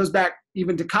 right, it goes back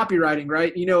even to copywriting,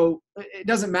 right? It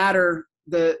doesn't matter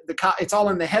it's all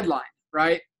in the headline,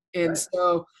 right? And right.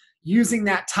 So using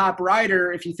that top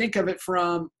writer, if you think of it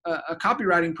from a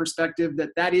copywriting perspective,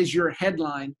 that is your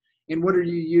headline. And what are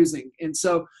you using? And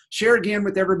so share again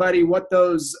with everybody what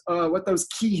those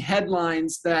key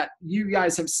headlines that you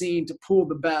guys have seen to pull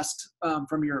the best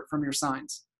from your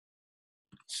signs.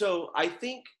 So I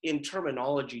think in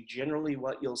terminology, generally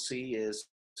what you'll see is,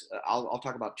 I'll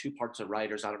talk about 2 parts of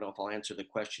writers. I don't know if I'll answer the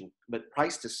question, but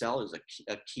price to sell is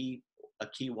a key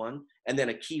one, and then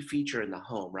a key feature in the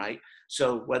home, right?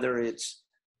 So whether it's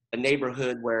a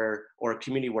neighborhood or a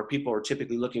community where people are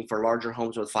typically looking for larger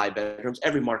homes with 5 bedrooms,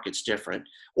 every market's different,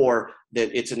 or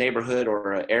that it's a neighborhood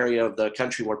or an area of the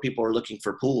country where people are looking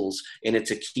for pools and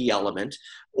it's a key element,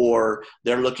 or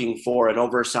they're looking for an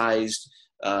oversized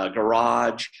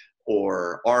garage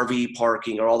or RV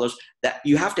parking or all those, that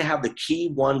you have to have the key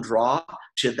one draw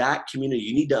to that community.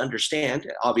 You need to understand,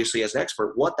 obviously as an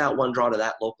expert, what that one draw to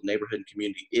that local neighborhood and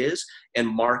community is, and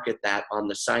market that on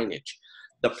the signage.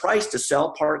 The price to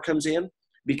sell part comes in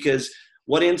because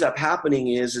what ends up happening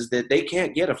is that they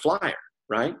can't get a flyer,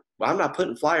 right? Well, I'm not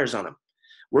putting flyers on them.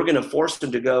 We're going to force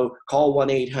them to go call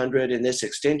 1-800 in this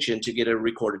extension to get a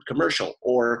recorded commercial,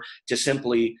 or to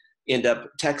simply end up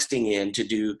texting in to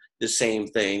do the same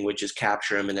thing, which is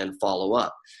capture them and then follow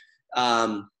up.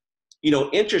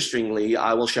 Interestingly,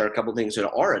 I will share a couple of things that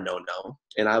are a no-no,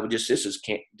 and I would this is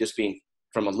just being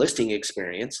from a listing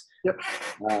experience. Yep.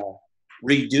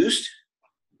 Reduced,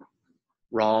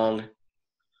 wrong.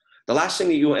 The last thing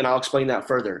that you, and I'll explain that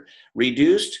further,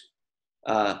 reduced,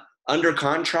 under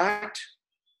contract,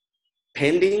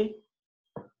 pending,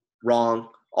 wrong,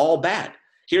 all bad.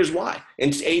 Here's why.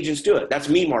 And agents do it. That's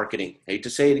me marketing. I hate to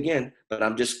say it again, but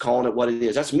I'm just calling it what it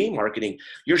is. That's me marketing.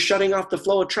 You're shutting off the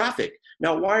flow of traffic.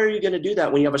 Now, why are you going to do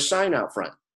that when you have a sign out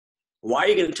front? Why are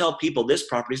you going to tell people this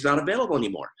property is not available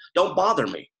anymore? Don't bother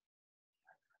me.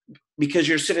 Because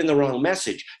you're sending the wrong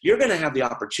message. You're going to have the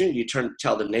opportunity to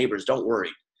tell the neighbors, don't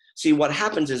worry. See, what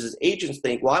happens is agents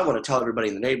think, well, I want to tell everybody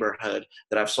in the neighborhood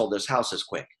that I've sold this house as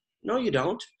quick. No, you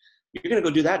don't. You're going to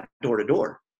go do that door to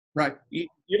door. Right.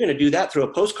 You're going to do that through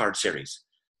a postcard series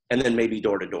and then maybe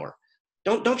door to door.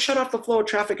 Don't shut off the flow of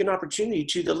traffic and opportunity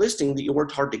to the listing that you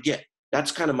worked hard to get.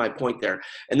 That's kind of my point there.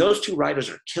 And those two writers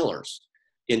are killers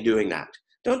in doing that.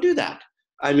 Don't do that.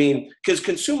 I mean, because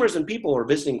consumers and people are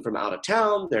visiting from out of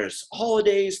town. There's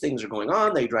holidays, things are going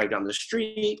on. They drive down the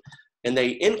street and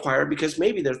they inquire because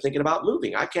maybe they're thinking about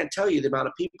moving. I can't tell you the amount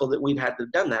of people that we've had that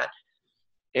have done that.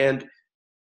 And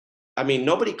I mean,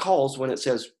 nobody calls when it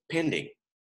says pending.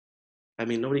 I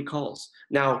mean, nobody calls.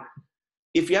 Now,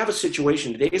 if you have a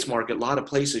situation in today's market, a lot of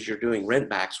places you're doing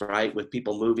rent backs, right? With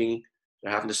people moving,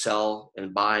 they're having to sell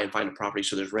and buy and find a property.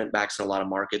 So there's rent backs in a lot of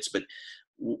markets. But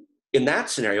in that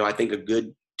scenario, I think a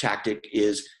good tactic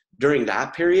is during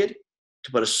that period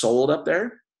to put a sold up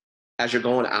there as you're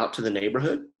going out to the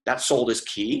neighborhood. That sold is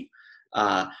key.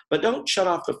 But don't shut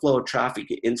off the flow of traffic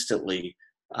instantly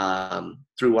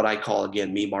through what I call,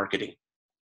 again, me marketing.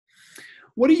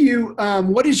 What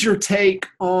is your take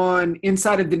on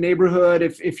inside of the neighborhood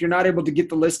if you're not able to get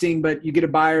the listing, but you get a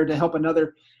buyer to help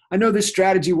another? I know this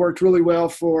strategy worked really well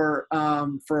for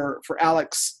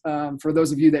Alex. For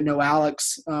those of you that know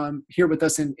Alex, here with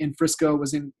us in Frisco,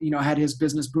 had his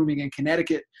business booming in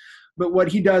Connecticut. But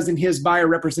what he does in his buyer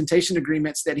representation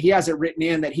agreements, that he has it written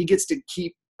in that he gets to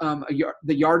keep the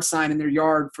yard sign in their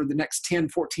yard for the next 10,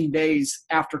 14 days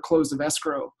after close of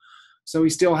escrow. So he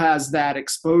still has that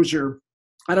exposure.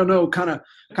 I don't know, kind of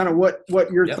what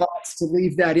your thoughts to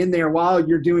leave that in there while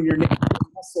you're doing your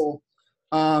hustle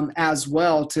as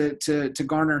well to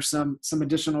garner some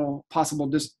additional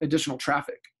additional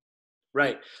traffic.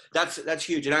 Right. That's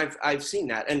huge. And I've seen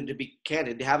that. And to be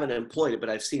candid, I haven't employed it, but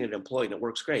I've seen it employed and it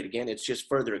works great. Again, it's just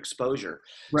further exposure.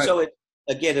 Right. So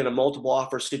again, in a multiple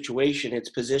offer situation, it's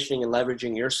positioning and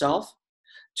leveraging yourself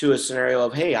to a scenario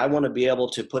of, hey, I want to be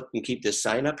able to put and keep this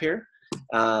sign up here.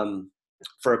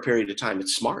 For a period of time.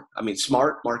 It's smart. I mean,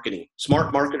 smart marketing.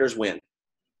 Smart marketers win.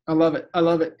 I love it.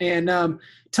 And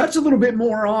touch a little bit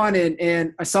more on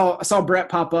and I saw Brett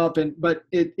pop up but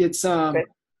it's okay.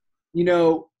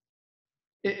 Value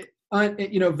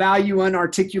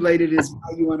unarticulated is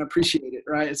value unappreciated,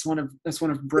 right? That's one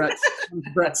of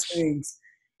Brett's things.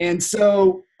 And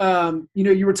so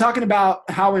you were talking about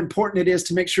how important it is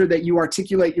to make sure that you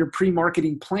articulate your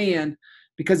pre-marketing plan.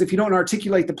 Because if you don't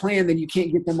articulate the plan, then you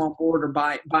can't get them on board or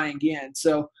buying in.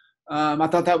 So I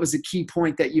thought that was a key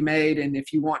point that you made. And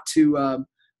if you want to,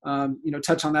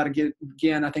 touch on that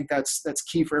again, I think that's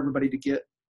key for everybody to get.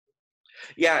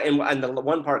 Yeah. And the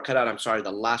one part cut out, I'm sorry,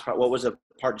 the last part, what was the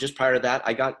part just prior to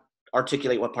that?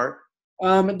 Articulate what part?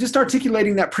 Just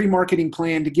articulating that pre-marketing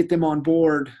plan to get them on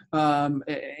board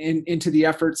into the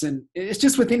efforts. And it's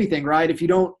just with anything, right? If you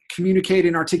don't communicate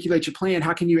and articulate your plan,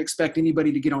 how can you expect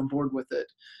anybody to get on board with it?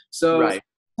 So right.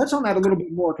 Touch on that a little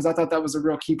bit more, because I thought that was a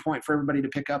real key point for everybody to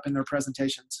pick up in their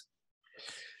presentations.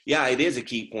 Yeah, it is a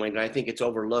key point, and I think it's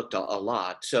overlooked a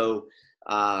lot. So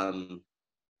I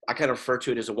kind of refer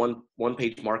to it as a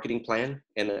one-page marketing plan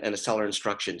and a seller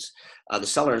instructions. The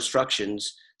seller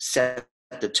instructions set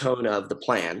the tone of the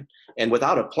plan. And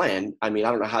without a plan, I mean,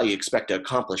 I don't know how you expect to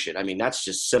accomplish it. I mean, that's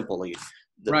just simply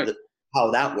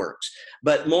how that works.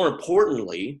 But more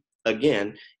importantly,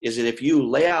 again, is that if you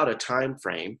lay out a time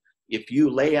frame, if you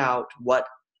lay out what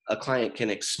a client can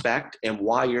expect and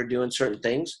why you're doing certain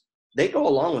things, they go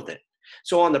along with it.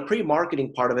 So on the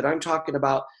pre-marketing part of it, I'm talking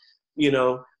about,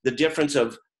 the difference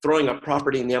of throwing a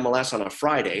property in the MLS on a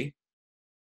Friday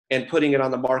and putting it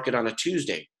on the market on a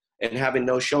Tuesday and having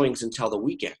no showings until the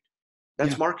weekend.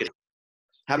 That's marketing.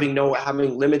 Having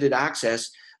limited access,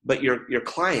 but your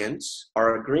clients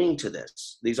are agreeing to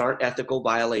this. These aren't ethical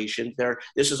violations.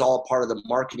 This is all part of the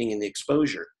marketing and the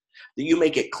exposure. That you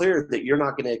make it clear that you're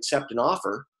not going to accept an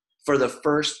offer for the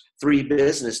first 3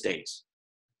 business days.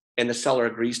 And the seller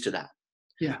agrees to that.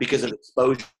 Yeah. Because of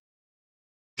exposure.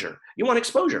 You want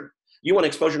exposure. You want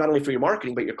exposure not only for your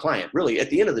marketing, but your client. Really, at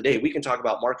the end of the day, we can talk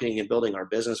about marketing and building our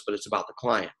business, but it's about the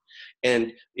client.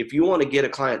 And if you want to get a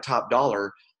client top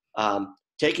dollar,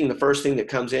 taking the first thing that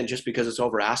comes in just because it's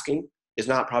over asking is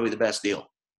not probably the best deal.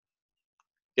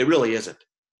 It really isn't.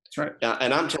 That's right.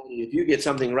 And I'm telling you, if you get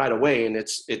something right away and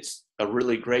it's a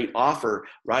really great offer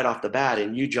right off the bat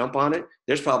and you jump on it,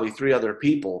 there's probably 3 other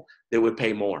people that would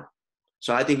pay more.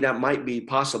 So I think that might be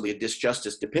possibly a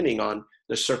disjustice depending on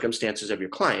the circumstances of your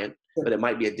client, but it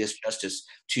might be a disjustice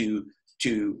to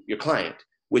your client,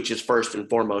 which is first and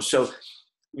foremost. So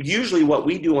usually what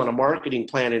we do on a marketing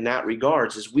plan in that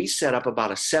regards is we set up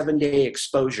about a 7-day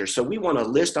exposure. So we want to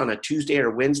list on a Tuesday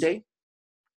or Wednesday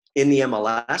in the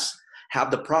MLS, have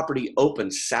the property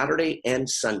open Saturday and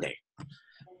Sunday.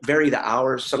 Vary the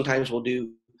hours. Sometimes we'll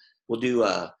do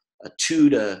a 2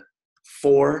 to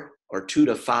 4 or 2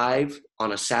 to 5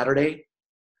 on a Saturday,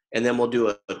 and then we'll do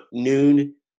a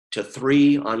noon to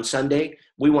 3 on Sunday.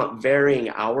 We want varying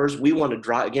hours. We want to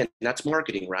drive, again, that's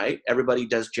marketing, right? Everybody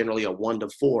does generally a 1 to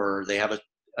 4. They have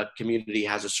a community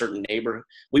has a certain neighborhood.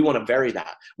 We want to vary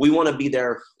that. We want to be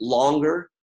there longer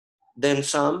than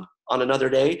some on another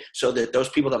day so that those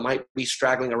people that might be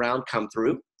straggling around come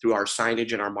through our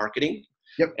signage and our marketing.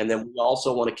 Yep. And then we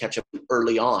also want to catch up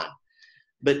early on.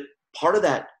 But part of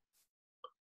that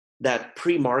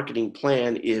pre-marketing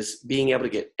plan is being able to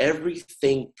get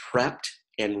everything prepped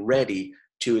and ready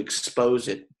to expose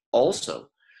it also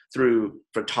through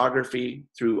photography,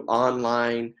 through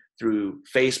online, through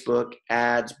Facebook,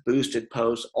 ads, boosted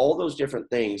posts, all those different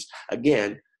things,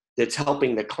 again, that's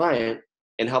helping the client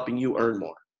and helping you earn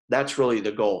more. That's really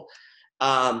the goal.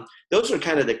 Those are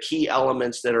kind of the key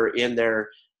elements that are in there.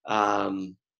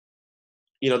 There's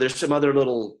some other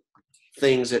little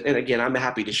things that, and again, I'm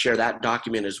happy to share that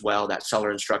document as well, that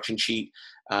seller instruction sheet,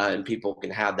 and people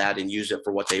can have that and use it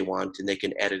for what they want, and they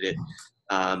can edit it.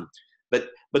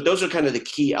 But those are kind of the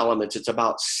key elements. It's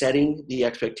about setting the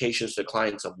expectations to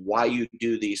clients of why you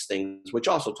do these things, which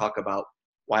also talk about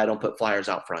why I don't put flyers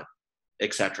out front,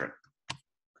 etc.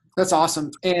 That's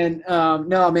awesome. And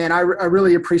no, man, I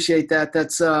really appreciate that.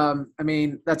 That's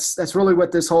that's really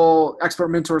what this whole Expert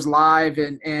Mentors Live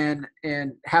and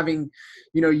having,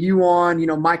 you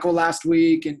on, Michael last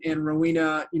week and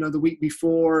Rowena, the week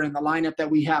before, and the lineup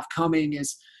that we have coming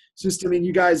is just,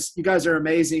 you guys are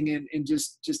amazing and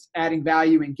just adding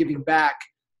value and giving back.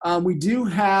 We do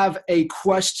have a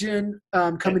question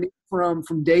coming in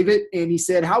from David, and he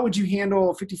said, how would you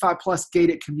handle a 55 plus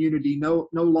gated community? No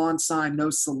lawn sign, no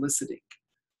soliciting.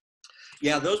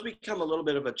 Yeah, those become a little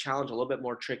bit of a challenge, a little bit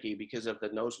more tricky because of the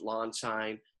no lawn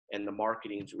sign and the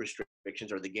marketing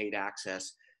restrictions or the gate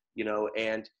access,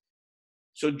 and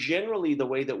so generally the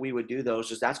way that we would do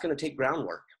those is that's going to take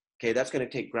groundwork. Okay, that's going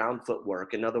to take ground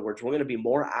footwork. In other words, we're going to be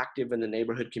more active in the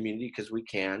neighborhood community because we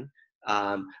can.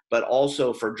 But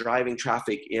also for driving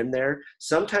traffic in there,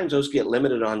 sometimes those get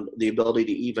limited on the ability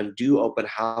to even do open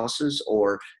houses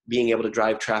or being able to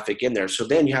drive traffic in there. So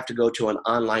then you have to go to an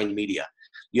online media.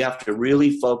 You have to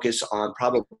really focus on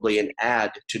probably an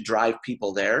ad to drive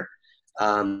people there.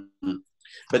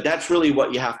 But that's really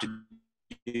what you have to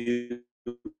do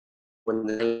when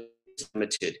it's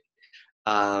limited.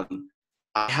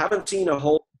 I haven't seen a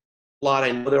whole lot.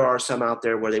 I know there are some out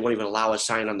there where they won't even allow a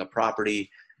sign on the property.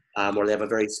 Or they have a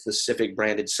very specific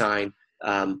branded sign.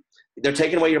 They're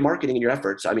taking away your marketing and your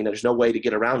efforts. I mean, there's no way to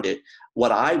get around it.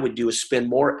 What I would do is spend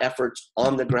more efforts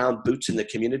on the ground, boots in the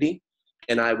community,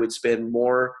 and I would spend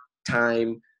more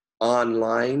time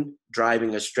online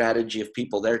driving a strategy of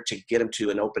people there to get them to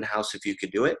an open house if you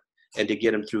could do it, and to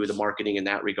get them through the marketing in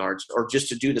that regards, or just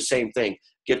to do the same thing,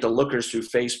 get the lookers through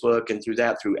Facebook and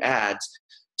through ads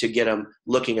to get them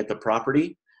looking at the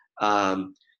property.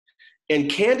 And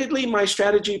candidly, my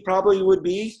strategy probably would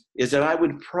be is that I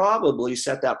would probably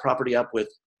set that property up with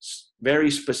very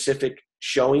specific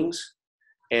showings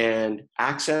and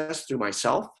access through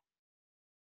myself.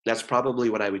 That's probably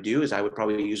what I would do is I would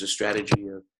probably use a strategy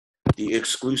of the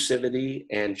exclusivity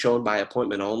and shown by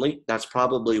appointment only. That's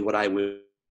probably what I would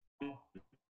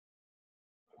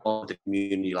want the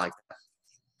community like that.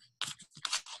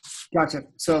 Gotcha.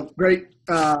 So great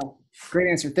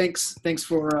answer. Thanks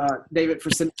for David for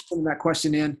sending that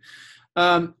question in.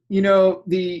 I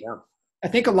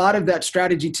think a lot of that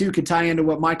strategy too could tie into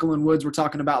what Michael and Woods were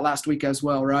talking about last week as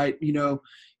well, right?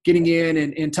 Getting in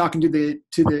and talking to the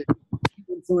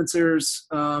influencers,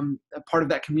 a part of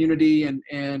that community,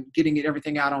 and getting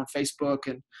everything out on Facebook,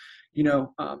 and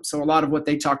so a lot of what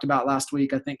they talked about last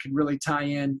week, I think, could really tie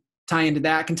into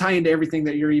that, can tie into everything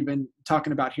that you're even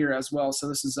talking about here as well. So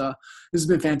this has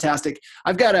been fantastic.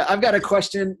 I've got a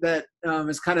question that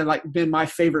has kind of like been my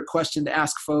favorite question to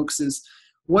ask folks is,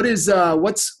 what's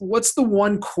the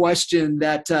one question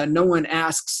that no one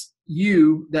asks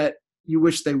you that you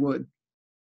wish they would?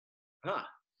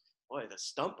 Boy, the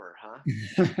stumper, huh?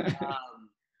 Um,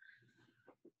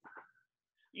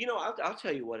 I'll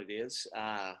tell you what it is.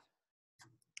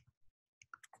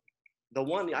 The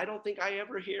one I don't think I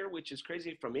ever hear, which is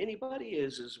crazy from anybody,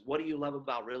 is what do you love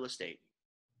about real estate?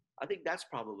 I think that's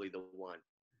probably the one,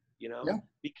 Yeah.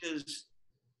 because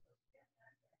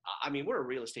I mean, we're a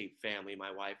real estate family,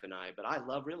 my wife and I, but I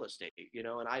love real estate, and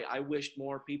I wished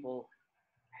more people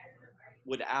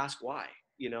would ask why,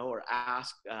 or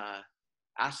ask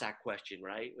that question,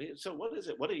 right? So what is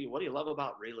it? What do you love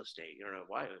about real estate?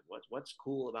 Why, what's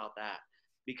cool about that?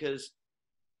 Because,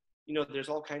 there's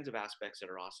all kinds of aspects that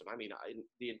are awesome. I mean,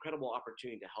 the incredible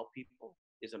opportunity to help people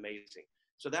is amazing.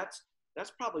 So that's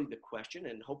probably the question.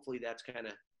 And hopefully that's kind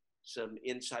of some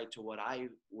insight to what I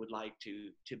would like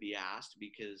to be asked,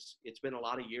 because it's been a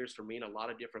lot of years for me and a lot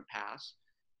of different paths,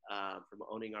 from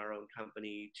owning our own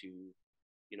company to,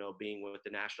 being with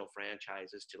the national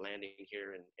franchises to landing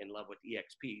here in love with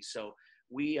EXP. So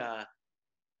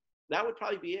that would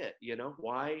probably be it.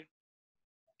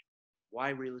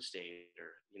 Why real estate,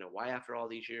 or, why after all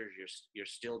these years, you're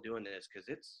still doing this? Cause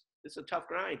it's a tough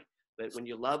grind, but when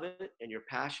you love it and you're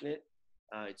passionate,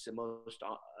 it's the most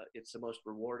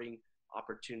rewarding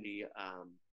opportunity,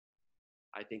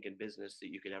 I think, in business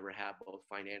that you could ever have, both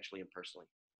financially and personally.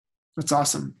 That's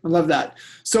awesome. I love that.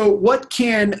 So what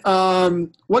can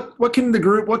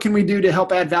we do to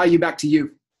help add value back to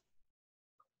you?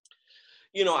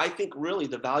 I think really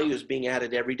the value is being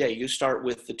added every day. You start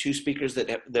with the two speakers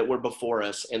that were before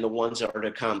us and the ones that are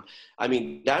to come. I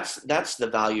mean, that's the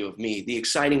value of me, the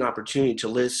exciting opportunity to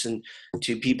listen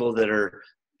to people that are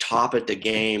top at the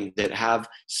game, that have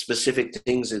specific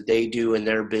things that they do in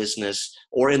their business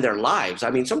or in their lives.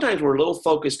 I mean, sometimes we're a little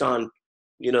focused on,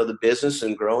 the business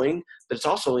and growing, but it's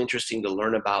also interesting to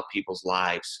learn about people's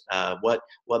lives, what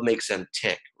makes them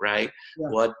tick, right? Yeah.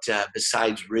 What,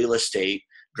 besides real estate,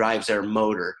 drives their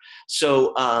motor.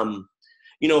 So,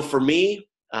 for me,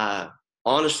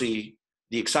 honestly,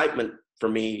 the excitement for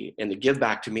me and the give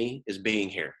back to me is being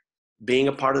here, being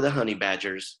a part of the Honey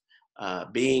Badgers,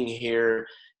 being here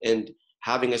and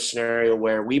having a scenario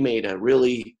where we made a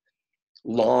really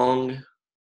long,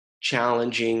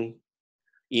 challenging,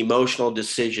 emotional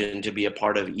decision to be a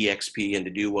part of EXP and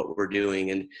to do what we're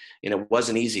doing. And it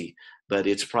wasn't easy, but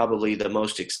it's probably the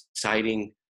most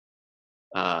exciting,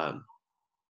 time,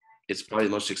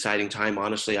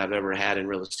 honestly, I've ever had in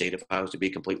real estate, if I was to be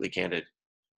completely candid.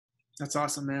 That's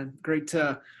awesome, man. Great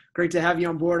to have you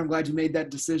on board. I'm glad you made that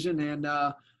decision, and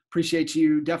appreciate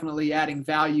you definitely adding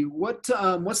value. What's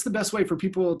the best way for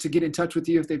people to get in touch with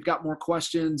you if they've got more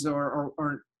questions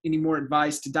or any more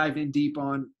advice to dive in deep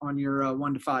on your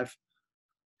 1 to 5?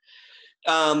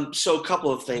 So a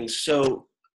couple of things. So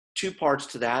 2 parts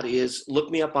to that is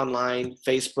look me up online,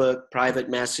 Facebook,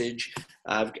 private message.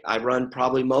 I run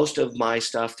probably most of my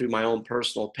stuff through my own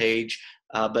personal page,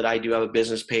 but I do have a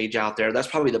business page out there. That's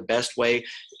probably the best way.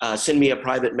 Send me a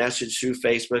private message through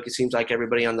Facebook. It seems like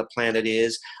everybody on the planet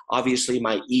is. Obviously,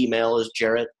 my email is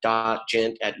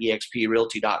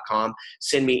jaret.ghent@exprealty.com.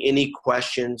 Send me any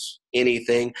questions,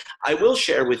 anything. I will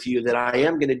share with you that I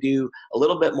am going to do a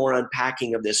little bit more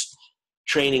unpacking of this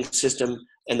training system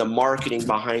and the marketing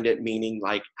behind it, meaning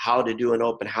like how to do an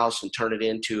open house and turn it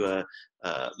into a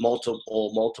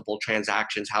multiple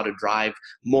transactions, how to drive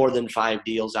more than 5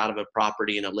 deals out of a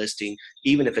property in a listing,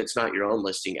 even if it's not your own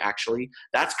listing. Actually,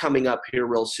 that's coming up here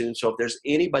real soon. So if there's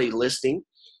anybody listening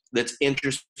that's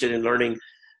interested in learning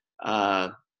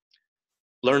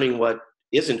what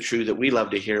isn't true that we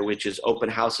love to hear, which is open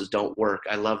houses don't work.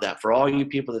 I love that. For all you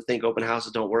people that think open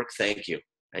houses don't work, thank you.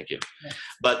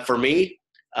 But for me,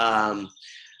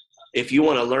 if you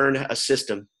want to learn a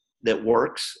system that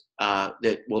works,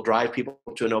 that will drive people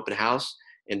to an open house,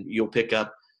 and you'll pick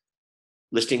up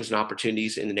listings and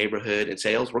opportunities in the neighborhood and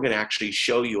sales, we're going to actually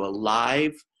show you a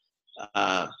live,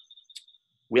 open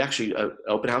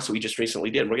house that we just recently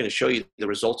did. We're going to show you the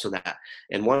results of that.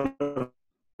 And one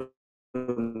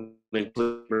includes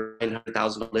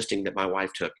 $900,000 listing that my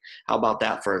wife took. How about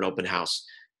that for an open house?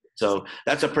 So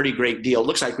that's a pretty great deal.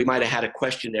 Looks like we might have had a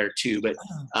question there too, but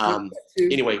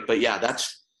anyway, but yeah,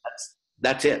 that's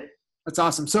it. That's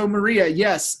awesome. So Maria,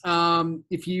 yes,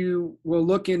 if you will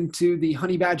look into the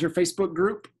Honey Badger Facebook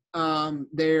group,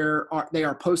 they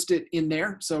are posted in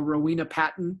there. So Rowena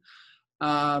Patton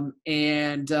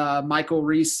and Michael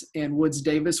Reese and Woods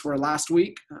Davis were last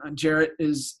week. Jaret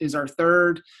is our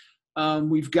third.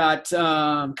 We've got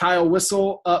Kyle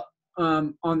Whistle up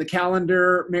on the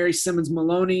calendar, Mary Simmons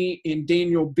Maloney and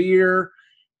Daniel Beer,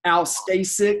 Al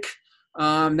Stasic,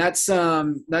 That's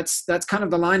kind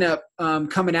of the lineup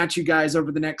coming at you guys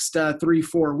over the next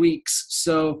 3-4 weeks.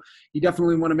 So you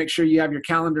definitely want to make sure you have your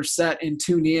calendar set and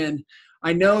tune in.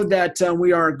 I know that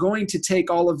we are going to take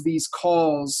all of these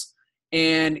calls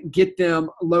and get them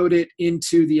loaded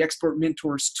into the Expert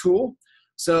Mentors tool.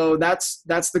 So that's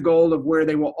the goal of where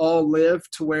they will all live,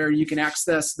 to where you can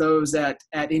access those at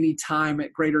any time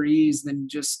at greater ease than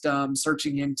just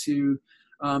searching into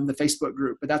the Facebook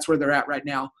group. But that's where they're at right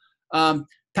now.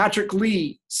 Patrick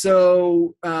Lee,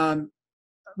 so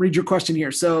read your question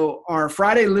here. So our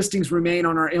Friday listings remain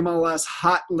on our MLS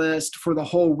hot list for the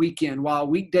whole weekend, while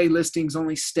weekday listings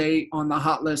only stay on the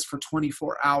hot list for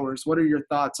 24 hours. What are your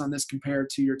thoughts on this compared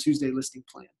to your Tuesday listing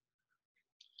plan?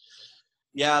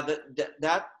 Yeah,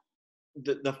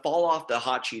 the fall off the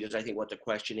hot sheet is, I think, what the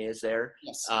question is there.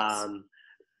 Yes.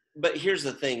 But here's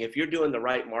the thing: if you're doing the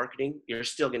right marketing, you're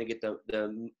still going to get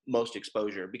the most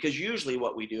exposure. Because usually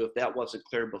what we do, if that wasn't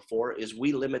clear before, is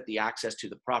we limit the access to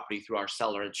the property through our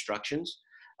seller instructions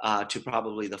to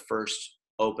probably the first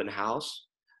open house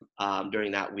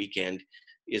during that weekend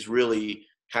is really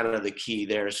kind of the key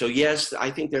there. So yes, I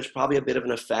think there's probably a bit of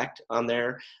an effect on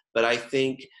there, but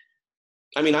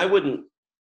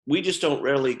we just don't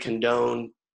really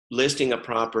condone listing a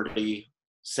property,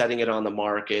 setting it on the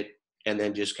market, and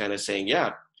then just kind of saying,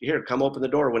 yeah, here, come open the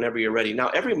door whenever you're ready. Now,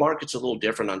 every market's a little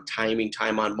different on timing,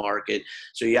 time on market,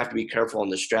 so you have to be careful on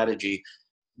the strategy.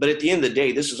 But at the end of the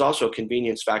day, this is also a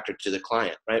convenience factor to the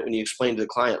client, right? When you explain to the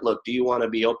client, look, do you want to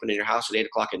be opening your house at 8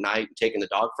 o'clock at night and taking the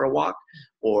dog for a walk,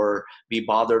 or be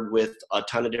bothered with a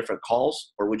ton of different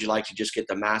calls? Or would you like to just get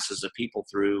the masses of people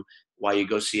through while you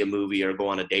go see a movie or go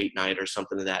on a date night or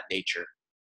something of that nature?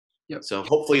 Yep. So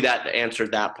hopefully that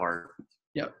answered that part.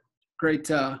 Yep. Great.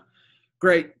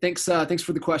 Great. Thanks. Thanks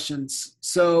for the questions.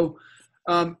 So,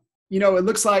 it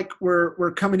looks like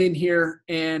we're coming in here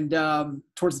and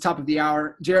towards the top of the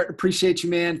hour. Jaret, appreciate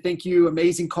you, man. Thank you.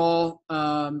 Amazing call.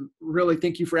 Really,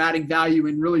 thank you for adding value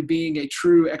and really being a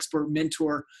true expert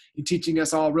mentor and teaching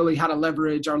us all really how to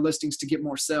leverage our listings to get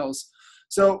more sales.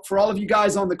 So for all of you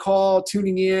guys on the call,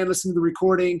 tuning in, listening to the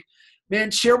recording,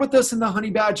 man, share with us in the Honey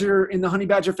Badger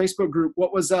Facebook group,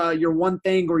 what was your one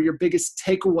thing or your biggest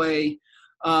takeaway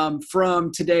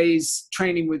from today's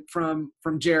training from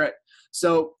Jaret.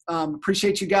 So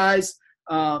appreciate you guys.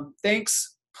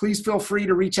 Thanks. Please feel free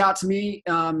to reach out to me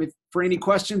for any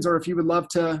questions, or if you would love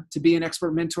to be an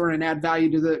expert mentor and add value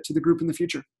to the group in the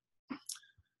future.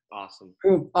 Awesome.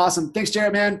 Cool. Awesome. Thanks,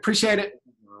 Jaret, man. Appreciate it.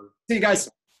 See you guys.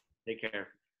 Take care.